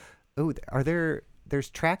permanently. Oh, there's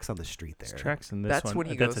tracks on the street there. There's tracks in this That's one. when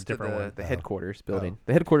he That's goes a different to one. the headquarters building.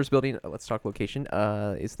 The headquarters building, let's talk location,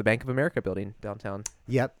 is the Bank of America building downtown.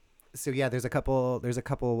 Yep. So yeah, there's a couple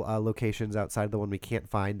locations outside of the one we can't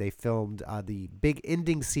find. They filmed the big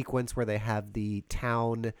ending sequence where they have the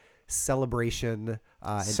town celebration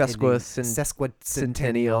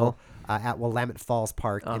Sesquicentennial at Willamette Falls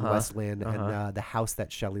Park in West Lynn, Uh-huh. and the house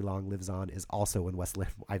that Shelley Long lives on is also in West Lynn.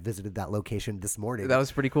 I visited that location this morning. That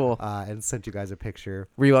was pretty cool. And sent you guys a picture.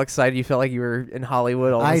 Were you all excited? You felt like you were in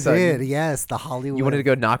Hollywood all of I a sudden? did, yes. The Hollywood. You wanted to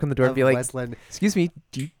go knock on the door and of be like, West Lynn. "Excuse me,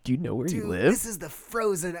 do you know where you Dude, live?" this is the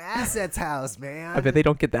Frozen Assets house, man. I bet they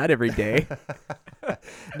don't get that every day.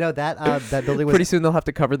 No, that building was Pretty soon they'll have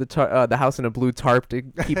to cover the house in a blue tarp to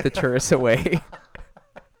keep the tourists away.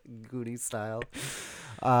 Goonies style.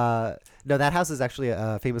 No, that house is actually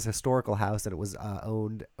a famous historical house, and it was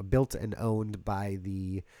built and owned by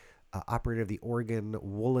the operator of the Oregon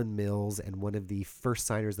Woolen Mills and one of the first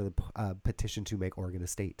signers of the petition to make Oregon a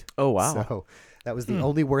state. Oh, wow. So that was the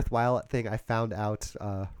only worthwhile thing I found out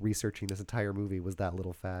researching this entire movie was that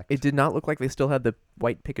little fact. It did not look like they still had the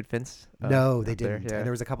white picket fence. No, they up there, didn't. yeah. And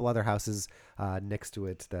there was a couple other houses next to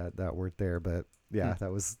it that weren't there, but yeah,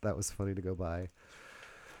 that was funny to go by.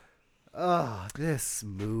 Oh, this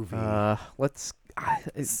movie. Let's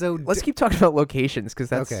So let's keep talking about locations because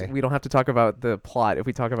that's Okay. we don't have to talk about the plot if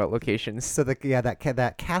we talk about locations. So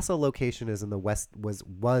that castle location is in the west was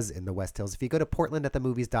in the West Hills. If you go to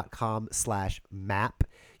portlandatthemovies.com/map,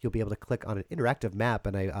 you'll be able to click on an interactive map,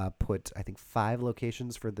 and I put I think 5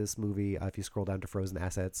 locations for this movie. If you scroll down to Frozen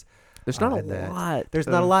Assets, There's not a and that- lot. There's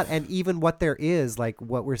not a lot, and even what there is, like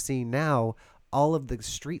what we're seeing now, all of the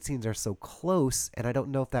street scenes are so close, and I don't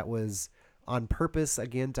know if that was on purpose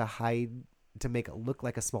again to make it look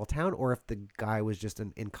like a small town, or if the guy was just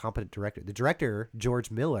an incompetent director. The director, George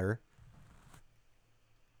Miller,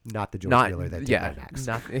 not the George Miller that did Mad Max.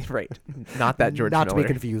 Not right, not that George not Miller. to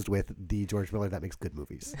be confused with the George Miller that makes good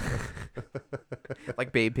movies.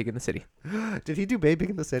 Like Babe, Pig in the City. Did he do Babe, Pig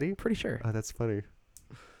in the City? Pretty sure. Oh, that's funny.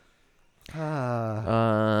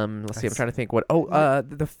 Let's see. I'm trying to think what.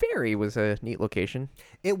 The ferry was a neat location.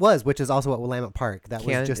 It was, which is also at Willamette Park. That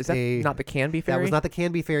was just is that not the Canby ferry? That was not the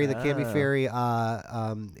Canby ferry. The Canby ferry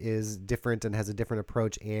is different and has a different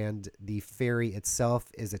approach, and the ferry itself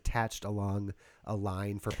is attached along a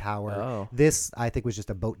line for power. Oh. This, I think, was just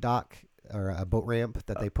a boat dock or a boat ramp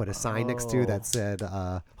that they put a sign next to that said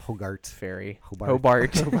Hogarth Ferry.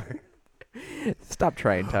 Hobart. Stop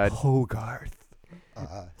trying, Todd. Hogarth.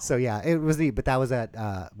 So yeah, it was neat, but that was at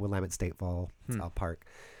Willamette State Fall Park.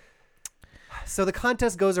 So the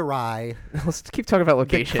contest goes awry. Let's keep talking about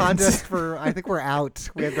locations. The contest I think we're out.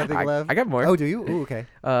 We have nothing left. I got more. Oh, do you? Ooh, okay.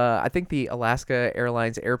 I think the Alaska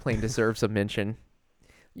Airlines airplane deserves a mention.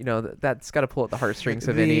 You know, that's got to pull at the heartstrings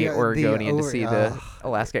of any Oregonian to see the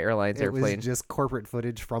Alaska Airlines airplane. It was just corporate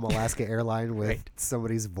footage from Alaska Airlines with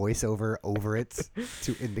somebody's voiceover over it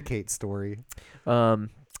to indicate story. Nope,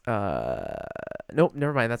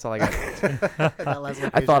 never mind. That's all I got.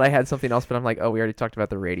 I thought I had something else, but I'm like, oh, we already talked about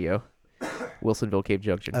the radio. Wilsonville Cave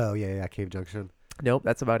Junction. Oh, yeah, Cave Junction. Nope,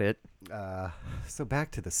 that's about it. So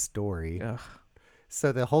back to the story. Ugh.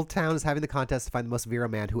 So the whole town is having the contest to find the most virile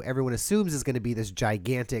man, who everyone assumes is going to be this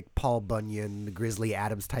gigantic Paul Bunyan, Grizzly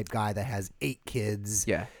Adams type guy that has 8 kids.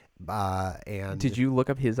 Yeah. And did you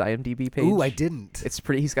look up his IMDb page? Ooh, I didn't. It's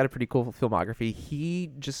pretty. He's got a pretty cool filmography.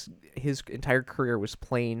 His entire career was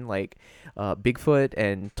playing like Bigfoot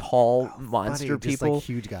and tall monster funny, people. Just like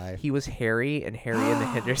huge guy. He was Harry and the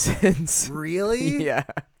Hendersons. Really? Yeah.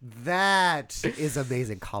 That is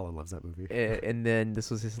amazing. Colin loves that movie. And then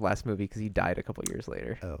this was his last movie because he died a couple years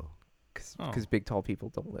later. Oh. Because big tall people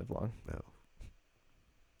don't live long. No.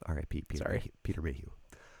 R.I.P. Peter Mayhew.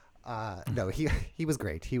 Mm. No, he was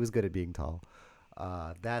great. He was good at being tall.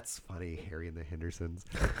 That's funny, Harry and the Hendersons.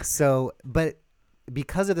 So, but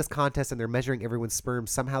because of this contest and they're measuring everyone's sperm,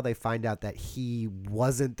 somehow they find out that he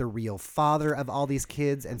wasn't the real father of all these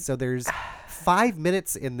kids. And so there's 5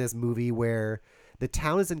 minutes in this movie where the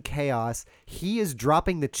town is in chaos. He is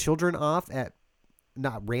dropping the children off at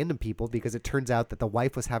not random people because it turns out that the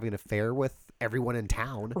wife was having an affair with everyone in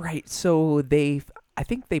town. Right. So I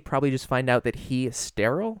think they probably just find out that he is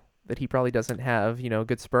sterile, that he probably doesn't have,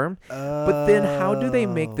 good sperm. But then how do they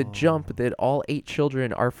make the jump that all 8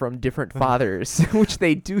 children are from different fathers, which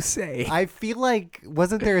they do say? I feel like,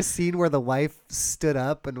 wasn't there a scene where the wife stood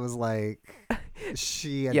up and was like,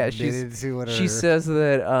 she admitted to it? She says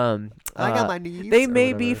that I got my needs. They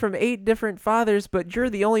may be from 8 different fathers, but you're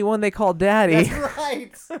the only one they call daddy. That's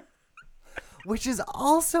right. Which is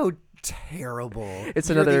also terrible.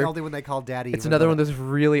 You're the only one they call daddy. It's another one of those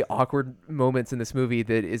really awkward moments in this movie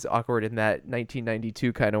that is awkward in that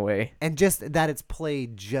 1992 kind of way. And just that it's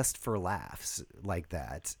played just for laughs like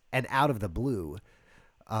that and out of the blue,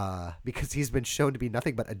 because he's been shown to be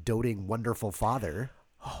nothing but a doting, wonderful father.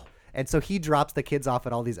 And so he drops the kids off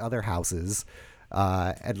at all these other houses,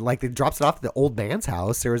 and like it drops it off at the old man's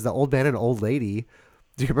house. There was the old man and old lady.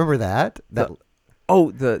 Do you remember that? The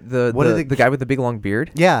guy with the big long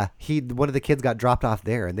beard? Yeah, one of the kids got dropped off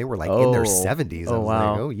there, and they were like in their 70s. I was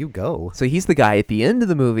wow. like, you go. So he's the guy at the end of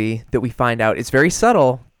the movie that we find out it's very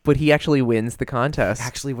subtle, but he actually wins the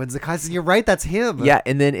contest. You're right, that's him. Yeah,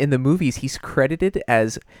 and then in the movies, he's credited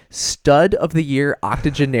as Stud of the Year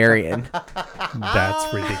Octogenarian.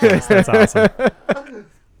 That's ridiculous. That's awesome.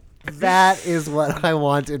 That is what I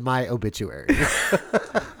want in my obituary.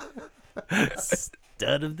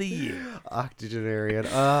 Stud of the Year. Octogenarian.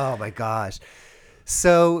 Oh my gosh.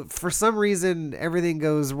 So for some reason, everything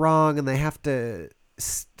goes wrong and they have to...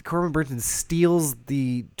 Corbin Burnson steals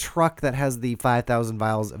the truck that has the 5,000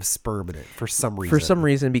 vials of sperm in it for some reason. For some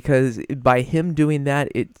reason, because by him doing that,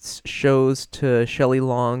 it shows to Shelley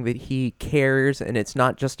Long that he cares, and it's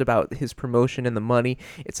not just about his promotion and the money.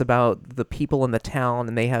 It's about the people in the town,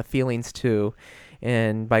 and they have feelings too.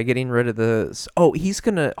 And by getting rid of he's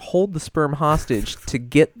going to hold the sperm hostage to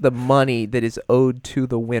get the money that is owed to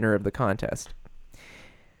the winner of the contest.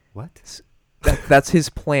 What? That's his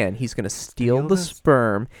plan. He's going to steal the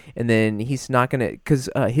sperm, and then he's not going to... Because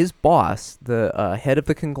his boss, the head of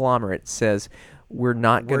the conglomerate, says, we're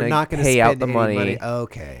not going to pay out the money.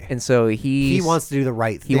 Okay. And so he wants to do the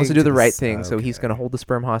right thing. He wants to do the right thing, so he's going to hold the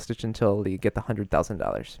sperm hostage until they get the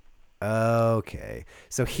 $100,000. Okay.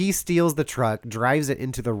 So he steals the truck, drives it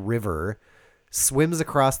into the river, swims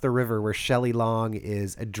across the river where Shelley Long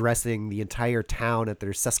is addressing the entire town at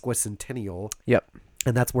their sesquicentennial. Yep.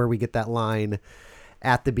 And that's where we get that line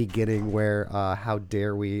at the beginning where, how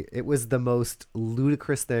dare we? It was the most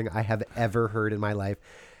ludicrous thing I have ever heard in my life.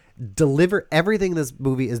 Everything in this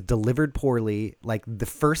movie is delivered poorly. Like the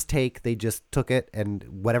first take, they just took it and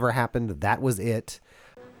whatever happened, that was it.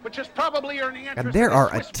 which is probably earning interest. And there in a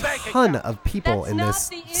are a Swiss bank ton account. of people in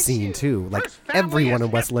this scene too. Like First family everyone is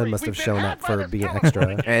in West Lynn history. must have We've been shown had up by for this being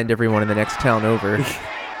California extra. And everyone in the next town over.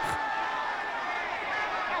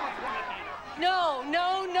 No,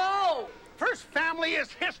 no, no. First family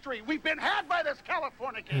is history. We've been had by this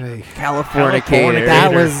California. Californicator.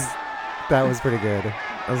 That was pretty good.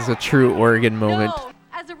 That was a true Oregon moment. No,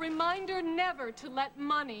 as a reminder never to let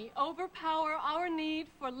money overpower our need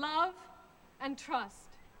for love and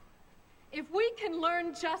trust. If we can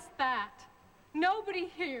learn just that, nobody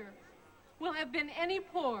here will have been any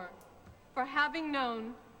poorer for having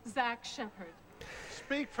known Zach Shepard.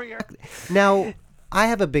 Speak for your... Now, I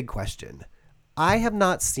have a big question. I have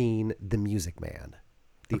not seen The Music Man,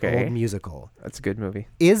 the old musical. That's a good movie.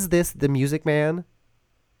 Is this The Music Man?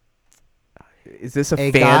 Is this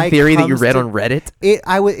a guy fan theory that you comes read to- on Reddit?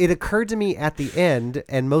 It occurred to me at the end,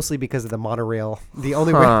 and mostly because of the monorail. The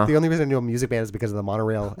only reason I know Music Man is because of the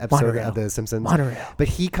monorail episode of The Simpsons. Monorail. But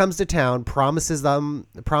he comes to town, promises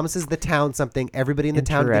the town something. Everybody in the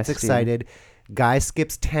town gets Interesting. excited. Guy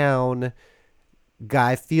skips town.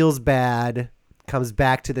 Guy feels bad. Comes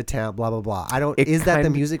back to the town. Blah blah blah. Is that the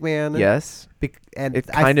Music Man? Yes. And It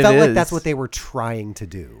I kind of felt like is. that's what they were trying to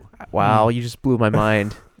do. Wow, you just blew my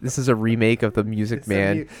mind. This is a remake of The Music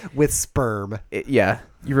Man. With sperm. Yeah.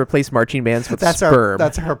 You replace marching bands with That's sperm.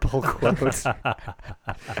 That's our pull quote.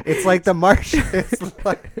 It's like the march. It's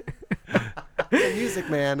like the Music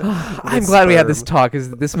Man. I'm glad we had this talk, because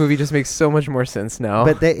this movie just makes so much more sense now.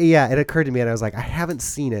 But it occurred to me, and I was like, I haven't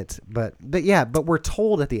seen it, but we're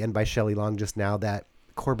told at the end by Shelley Long just now that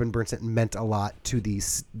Corbin Burnson meant a lot to the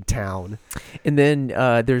town. And then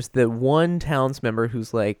there's the one towns member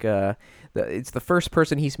who's like, it's the first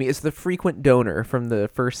person he's meet. It's the frequent donor from the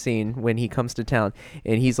first scene when he comes to town,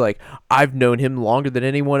 and he's like, I've known him longer than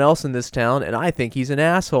anyone else in this town, and I think he's an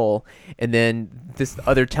asshole. And then this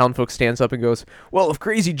other town folk stands up and goes, well, if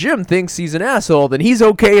Crazy Jim thinks he's an asshole, then he's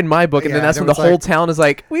okay in my book. And then that's when the whole town is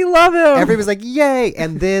like, we love him. Everybody's like, yay!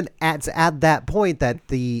 And then at that point, that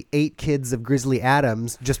the 8 kids of Grizzly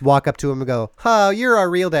Adams just walk up to him and go, "Oh, you're our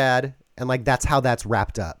real dad." And like that's how that's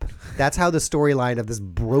wrapped up. That's how the storyline of this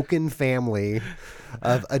broken family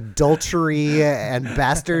of adultery and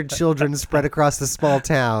bastard children spread across the small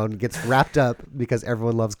town gets wrapped up because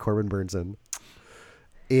everyone loves Corbin Burnson.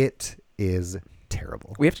 It is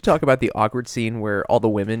terrible. We have to talk about the awkward scene where all the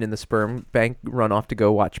women in the sperm bank run off to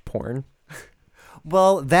go watch porn.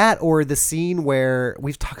 Well, that or the scene where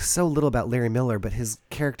we've talked so little about Larry Miller, but his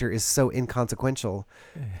character is so inconsequential,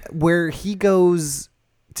 where he goes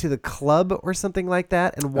to the club or something like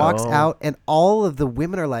that and walks out, and all of the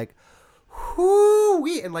women are like,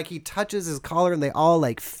 "Whoo-wee," and like he touches his collar and they all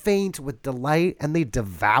like faint with delight and they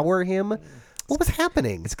devour him. What was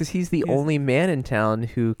happening? It's because he's the only man in town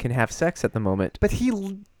who can have sex at the moment. But he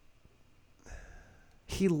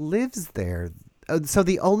lives there. So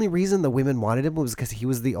the only reason the women wanted him was because he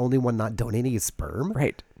was the only one not donating his sperm?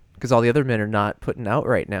 Right. Because all the other men are not putting out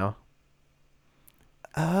right now.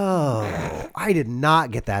 Oh, I did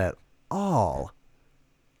not get that at all.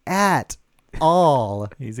 At all.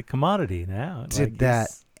 He's a commodity now. Did that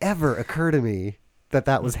ever occur to me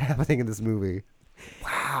that was happening in this movie?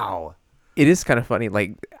 Wow. It is kind of funny.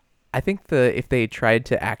 Like, I think if they tried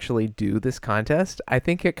to actually do this contest, I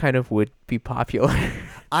think it kind of would be popular.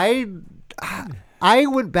 I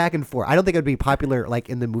went back and forth. I don't think it would be popular like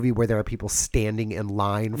in the movie where there are people standing in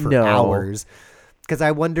line for hours. Because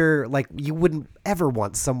I wonder, like, you wouldn't ever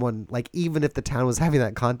want someone, like, even if the town was having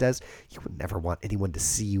that contest, you would never want anyone to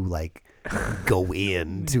see you, like, go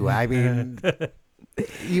in to, I mean. But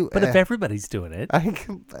if everybody's doing it.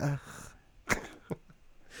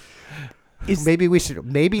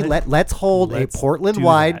 Let's hold a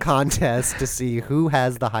Portland-wide contest to see who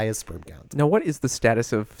has the highest sperm count. Now, what is the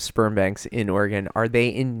status of sperm banks in Oregon? Are they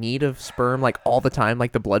in need of sperm like all the time,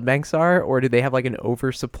 like the blood banks are, or do they have like an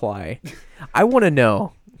oversupply? I want to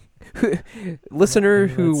know. Listener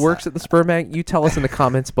who works at the sperm bank, you tell us in the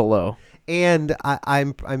comments below. And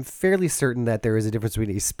I'm fairly certain that there is a difference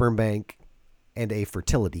between a sperm bank and a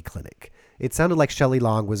fertility clinic. It sounded like Shelley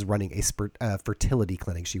Long was running a fertility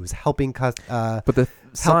clinic. She was helping but the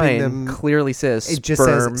sign clearly says it just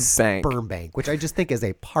sperm says bank. Sperm bank, which I just think is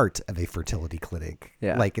a part of a fertility clinic.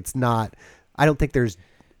 Yeah. Like it's not, I don't think there's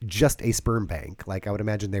just a sperm bank. Like I would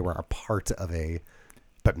imagine they were a part of a,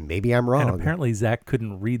 but maybe I'm wrong. And apparently Zach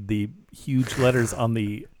couldn't read the huge letters on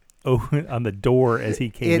the door as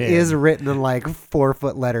he came in. It is written in like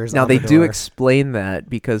 4-foot letters. Now on they the do door. explain that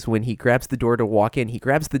because when he grabs the door to walk in, he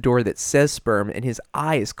grabs the door that says sperm, and his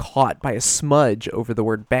eye is caught by a smudge over the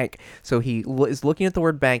word bank. So he is looking at the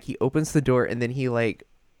word bank. He opens the door, and then he like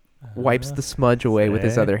wipes the smudge away with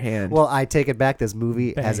his other hand. Well, I take it back. This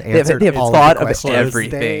movie has They have- answered they have all thought the of questions.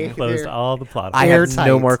 everything. Closed all the plot. I have no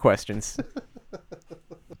Airtight. more questions.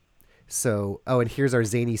 So, and here's our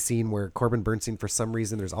zany scene where Corbin Bernstein, for some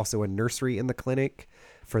reason, there's also a nursery in the clinic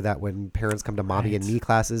for that when parents come to mommy and me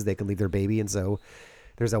classes, they can leave their baby. And so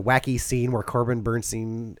there's a wacky scene where Corbin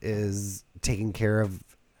Bernstein is taking care of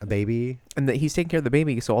a baby. And that he's taking care of the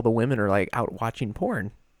baby, so all the women are like out watching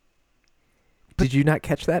porn. Did you not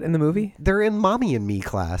catch that in the movie? They're in mommy and me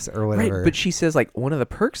class or whatever. Right, but she says like one of the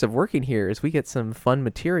perks of working here is we get some fun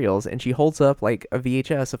materials, and she holds up like a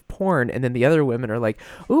VHS of porn, and then the other women are like,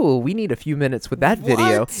 "Ooh, we need a few minutes with that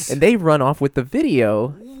video," What? and they run off with the video.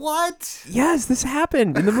 What? Yes, this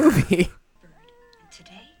happened in the movie.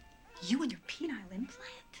 Today, you and your penile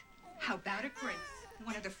implant? How about it, Grace?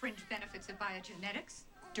 One of the fringe benefits of biogenetics?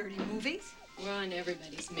 Dirty movies? We're on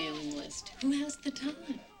everybody's mailing list. Who has the time?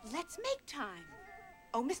 Let's make time.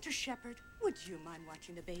 Oh, Mr. Shepard, would you mind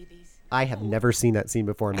watching the babies? I have never seen that scene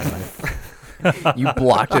before in my life. You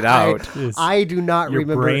blocked it out. I do not Your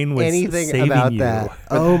remember brain was anything saving about you. that.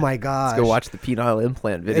 Oh my gosh. Let's go watch the penile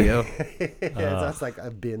implant video. That's like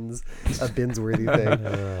a bins worthy thing.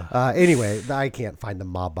 Anyway, I can't find the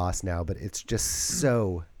mob boss now, but it's just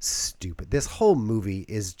so stupid. This whole movie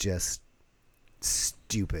is just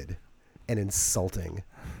stupid and insulting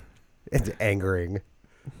and angering.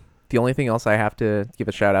 The only thing else I have to give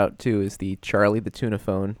a shout out to is the Charlie the Tuna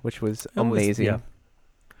phone, which was amazing. yeah.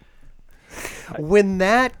 When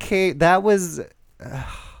that came, that was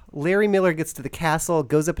Larry Miller gets to the castle,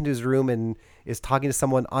 goes up into his room, and is talking to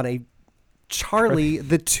someone on a Charlie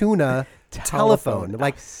the Tuna telephone.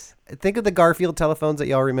 Like, think of the Garfield telephones that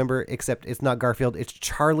y'all remember, except it's not Garfield, it's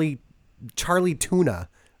Charlie Tuna.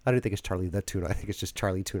 I don't think it's Charlie the Tuna. I think it's just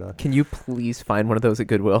Charlie Tuna. Can you please find one of those at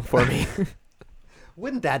Goodwill for me?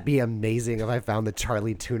 Wouldn't that be amazing if I found the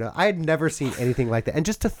Charlie Tuna? I had never seen anything like that. And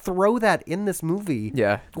just to throw that in this movie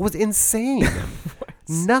was insane.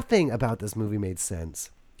 Nothing about this movie made sense.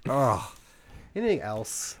 Oh, anything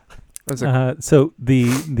else? So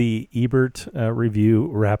the Ebert review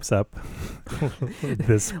wraps up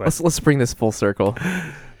this question. Let's bring this full circle.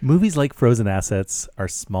 Movies like Frozen Assets are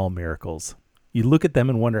small miracles. You look at them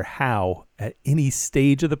and wonder how, at any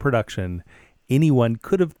stage of the production, anyone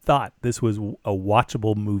could have thought this was a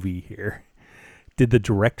watchable movie here. Did the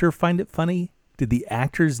director find it funny? Did the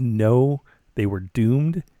actors know they were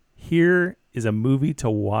doomed? Here is a movie to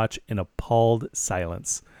watch in appalled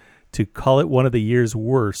silence. To call it one of the year's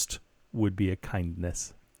worst would be a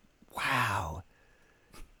kindness. Wow.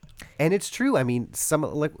 And it's true. I mean,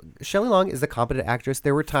 like Shelley Long is a competent actress.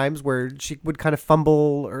 There were times where she would kind of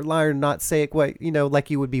fumble or lie or not say it quite, like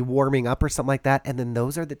you would be warming up or something like that. And then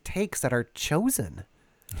those are the takes that are chosen.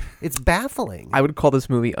 It's baffling. I would call this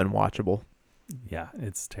movie unwatchable. Yeah,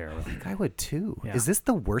 it's terrible. I think I would too. Yeah. Is this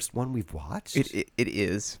the worst one we've watched? It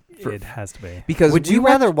is. It has to be. Because would you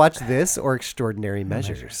rather watch this or Extraordinary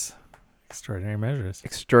Measures? Extraordinary Measures.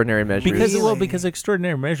 Extraordinary Measures. Because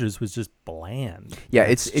Extraordinary Measures was just bland. Yeah,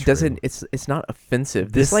 That's it's not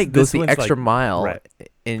offensive. This goes this the one's extra like- mile, right.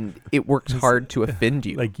 and it works hard to offend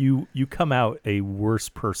you. Like you come out a worse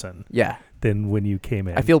person. Yeah. Than when you came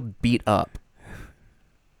in. I feel beat up.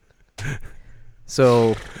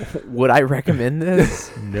 So, would I recommend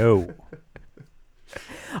this? No.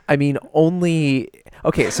 I mean, only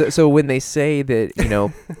okay. So when they say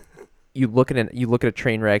that you look at a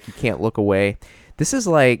train wreck, you can't look away. This is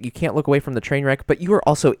like you can't look away from the train wreck, but you are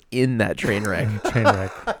also in that train wreck.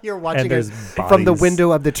 You're watching it from the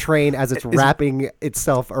window of the train as it's wrapping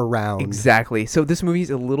itself around. Exactly. So this movie is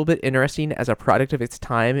a little bit interesting as a product of its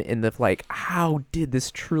time in the how did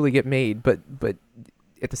this truly get made? But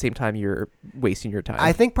at the same time, you're wasting your time.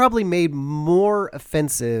 I think probably made more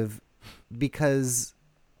offensive because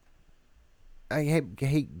I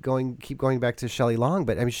keep going back to Shelley Long,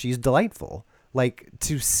 but I mean she's delightful. Like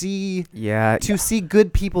to see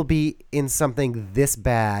good people be in something this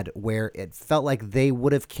bad where it felt like they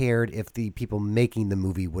would have cared if the people making the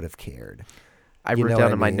movie would have cared. I wrote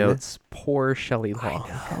down in my notes, poor Shelley Long.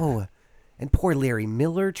 I know. And poor Larry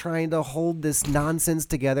Miller trying to hold this nonsense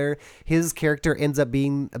together. His character ends up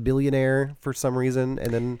being a billionaire for some reason,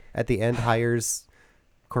 and then at the end hires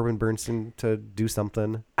Corbin Bernstein to do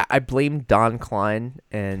something. I blame Don Klein,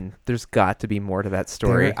 and there's got to be more to that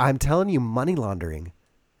story. I'm telling you, money laundering.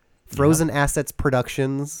 Frozen Assets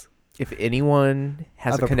Productions. If anyone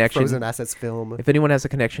has a Other connection, Frozen Assets film. If anyone has a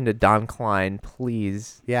connection to Don Klein,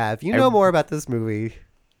 please. Yeah, if you know more about this movie,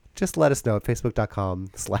 just let us know at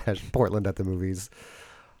facebook.com/Portland at the movies.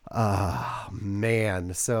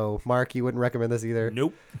 Man. So, Mark, you wouldn't recommend this either?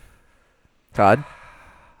 Nope. Todd?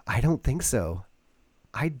 I don't think so.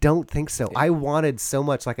 I don't think so. I wanted so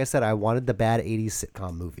much. Like I said, I wanted the bad 80s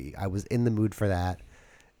sitcom movie. I was in the mood for that.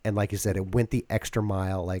 And like you said, it went the extra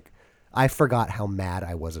mile. Like, I forgot how mad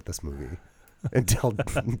I was at this movie until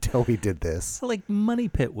we did this. So, like, Money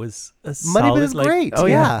Pit was a Money solid, Pit is like, great. Oh,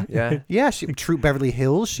 yeah. yeah. Yeah. Troop Beverly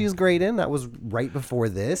Hills, she's great in. That was right before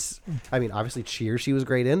this. I mean, obviously, Cheers, she was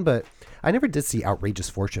great in. But I never did see Outrageous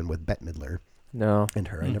Fortune with Bette Midler. No. And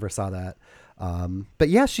her. I never saw that. But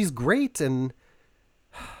yeah, she's great. And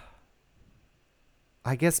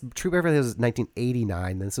I guess True Beverly Hills was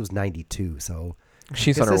 1989, and this was 92, so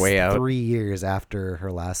she's on her way out. 3 years after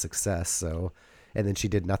her last success. So, and then she's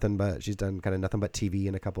done nothing but TV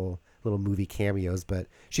and a couple little movie cameos. But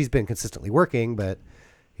she's been consistently working. But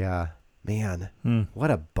yeah, man, what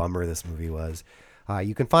a bummer this movie was.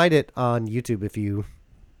 You can find it on YouTube if you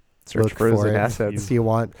search look Frozen for it, Assets if you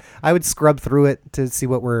want. I would scrub through it to see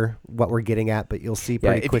what we're getting at, but you'll see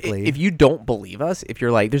pretty quickly. If you don't believe us, if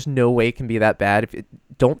you're like, there's no way it can be that bad,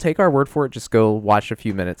 don't take our word for it. Just go watch a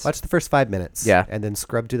few minutes. Watch the first 5 minutes. Yeah. And then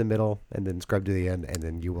scrub to the middle, and then scrub to the end, and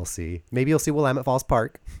then you will see. Maybe you'll see Willamette Falls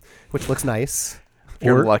Park, which looks nice. If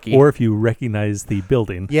you're lucky. Or if you recognize the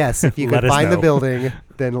building. Yes, if you let can us find the know. building,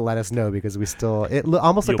 then let us know, because we still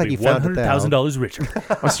almost looked You'll like you be found it down. $100,000 richer.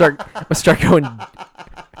 I'll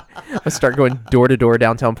start going door to door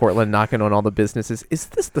downtown Portland, knocking on all the businesses. Is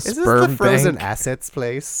this the Is sperm this the Frozen bank? Assets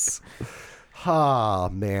place? Oh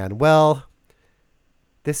man. Well,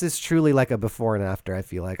 this is truly like a before and after. I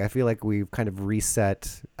feel like we've kind of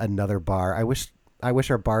reset another bar. I wish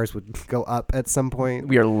our bars would go up at some point.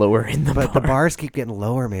 We are lowering the but bar. the bars keep getting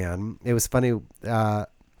lower, man. It was funny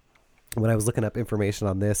when I was looking up information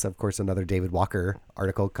on this. Of course, another David Walker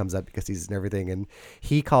article comes up because he's in everything, and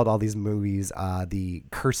he called all these movies the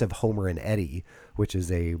Curse of Homer and Eddie, which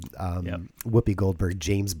is a Whoopi Goldberg,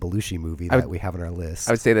 James Belushi movie that we have on our list.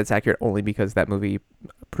 I would say that's accurate only because that movie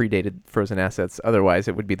predated Frozen Assets. Otherwise,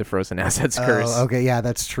 it would be the Frozen Assets curse. Okay, yeah,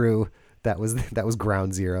 that's true. That was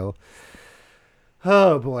ground zero.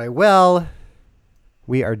 Oh boy. Well,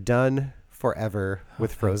 we are done forever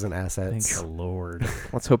with Frozen Assets. Thank the Lord.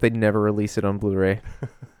 Let's hope they never release it on Blu-ray.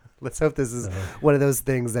 Let's hope this is one of those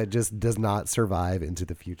things that just does not survive into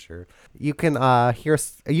the future. You can hear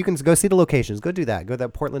us. You can go see the locations. Go do that. Go to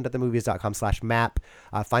portlandatthemovies.com/map.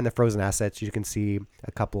 Find the Frozen Assets. You can see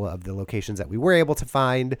a couple of the locations that we were able to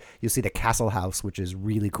find. You'll see the Castle House, which is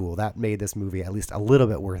really cool. That made this movie at least a little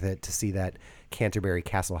bit worth it to see that Canterbury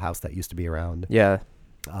Castle House that used to be around. Yeah.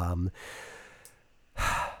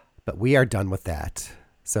 But we are done with that.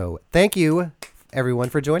 So thank you, everyone,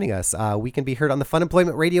 for joining us. We can be heard on the Fun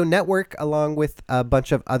Employment Radio Network, along with a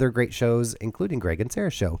bunch of other great shows, including Greg and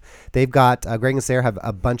Sarah's show. They've got Greg and Sarah have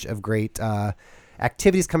a bunch of great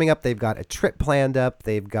activities coming up. They've got a trip planned up.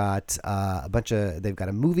 They've got they've got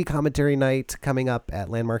a movie commentary night coming up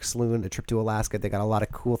at Landmark Saloon, a trip to Alaska. They got a lot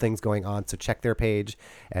of cool things going on. So check their page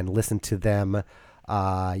and listen to them.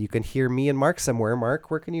 You can hear me and Mark somewhere.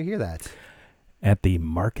 Mark, where can you hear that? At the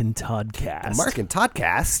Mark and Todd Cast. The Mark and Todd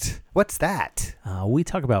Cast? What's that? We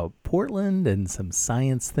talk about Portland and some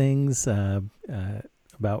science things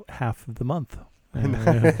about half of the month.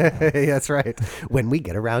 That's right. When we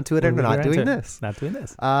get around to it, and we're not doing this. Not doing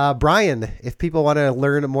this. Brian, if people want to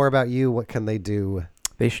learn more about you, what can they do?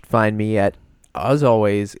 They should find me at, as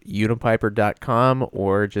always, unipiper.com,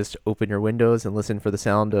 or just open your windows and listen for the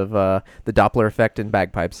sound of the Doppler effect and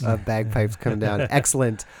bagpipes. Bagpipes coming down.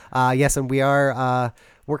 Excellent. Yes, and we are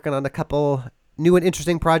working on a couple new and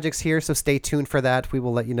interesting projects here, so stay tuned for that. We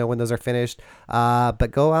will let you know when those are finished.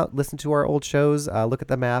 But go out, listen to our old shows, look at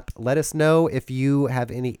the map. Let us know if you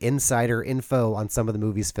have any insider info on some of the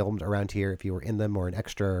movies filmed around here, if you were in them or an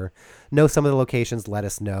extra, or know some of the locations, let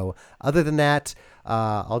us know. Other than that,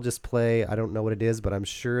 I'll just play, I don't know what it is, but I'm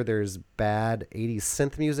sure there's bad 80s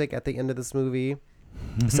synth music at the end of this movie.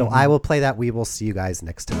 So I will play that. We will see you guys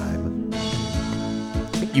next time.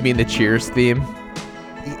 You mean the Cheers theme?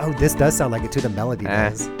 Oh, this does sound like it too. The melody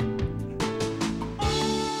does.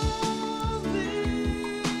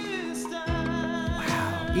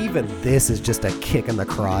 Wow. Even this is just a kick in the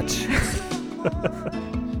crotch.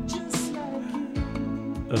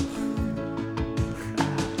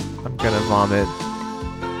 I'm gonna vomit.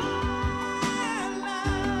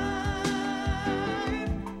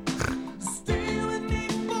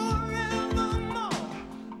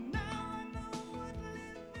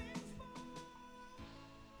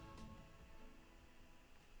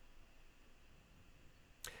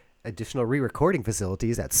 Additional re-recording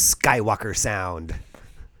facilities at Skywalker Sound.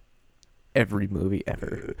 Every movie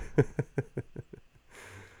ever.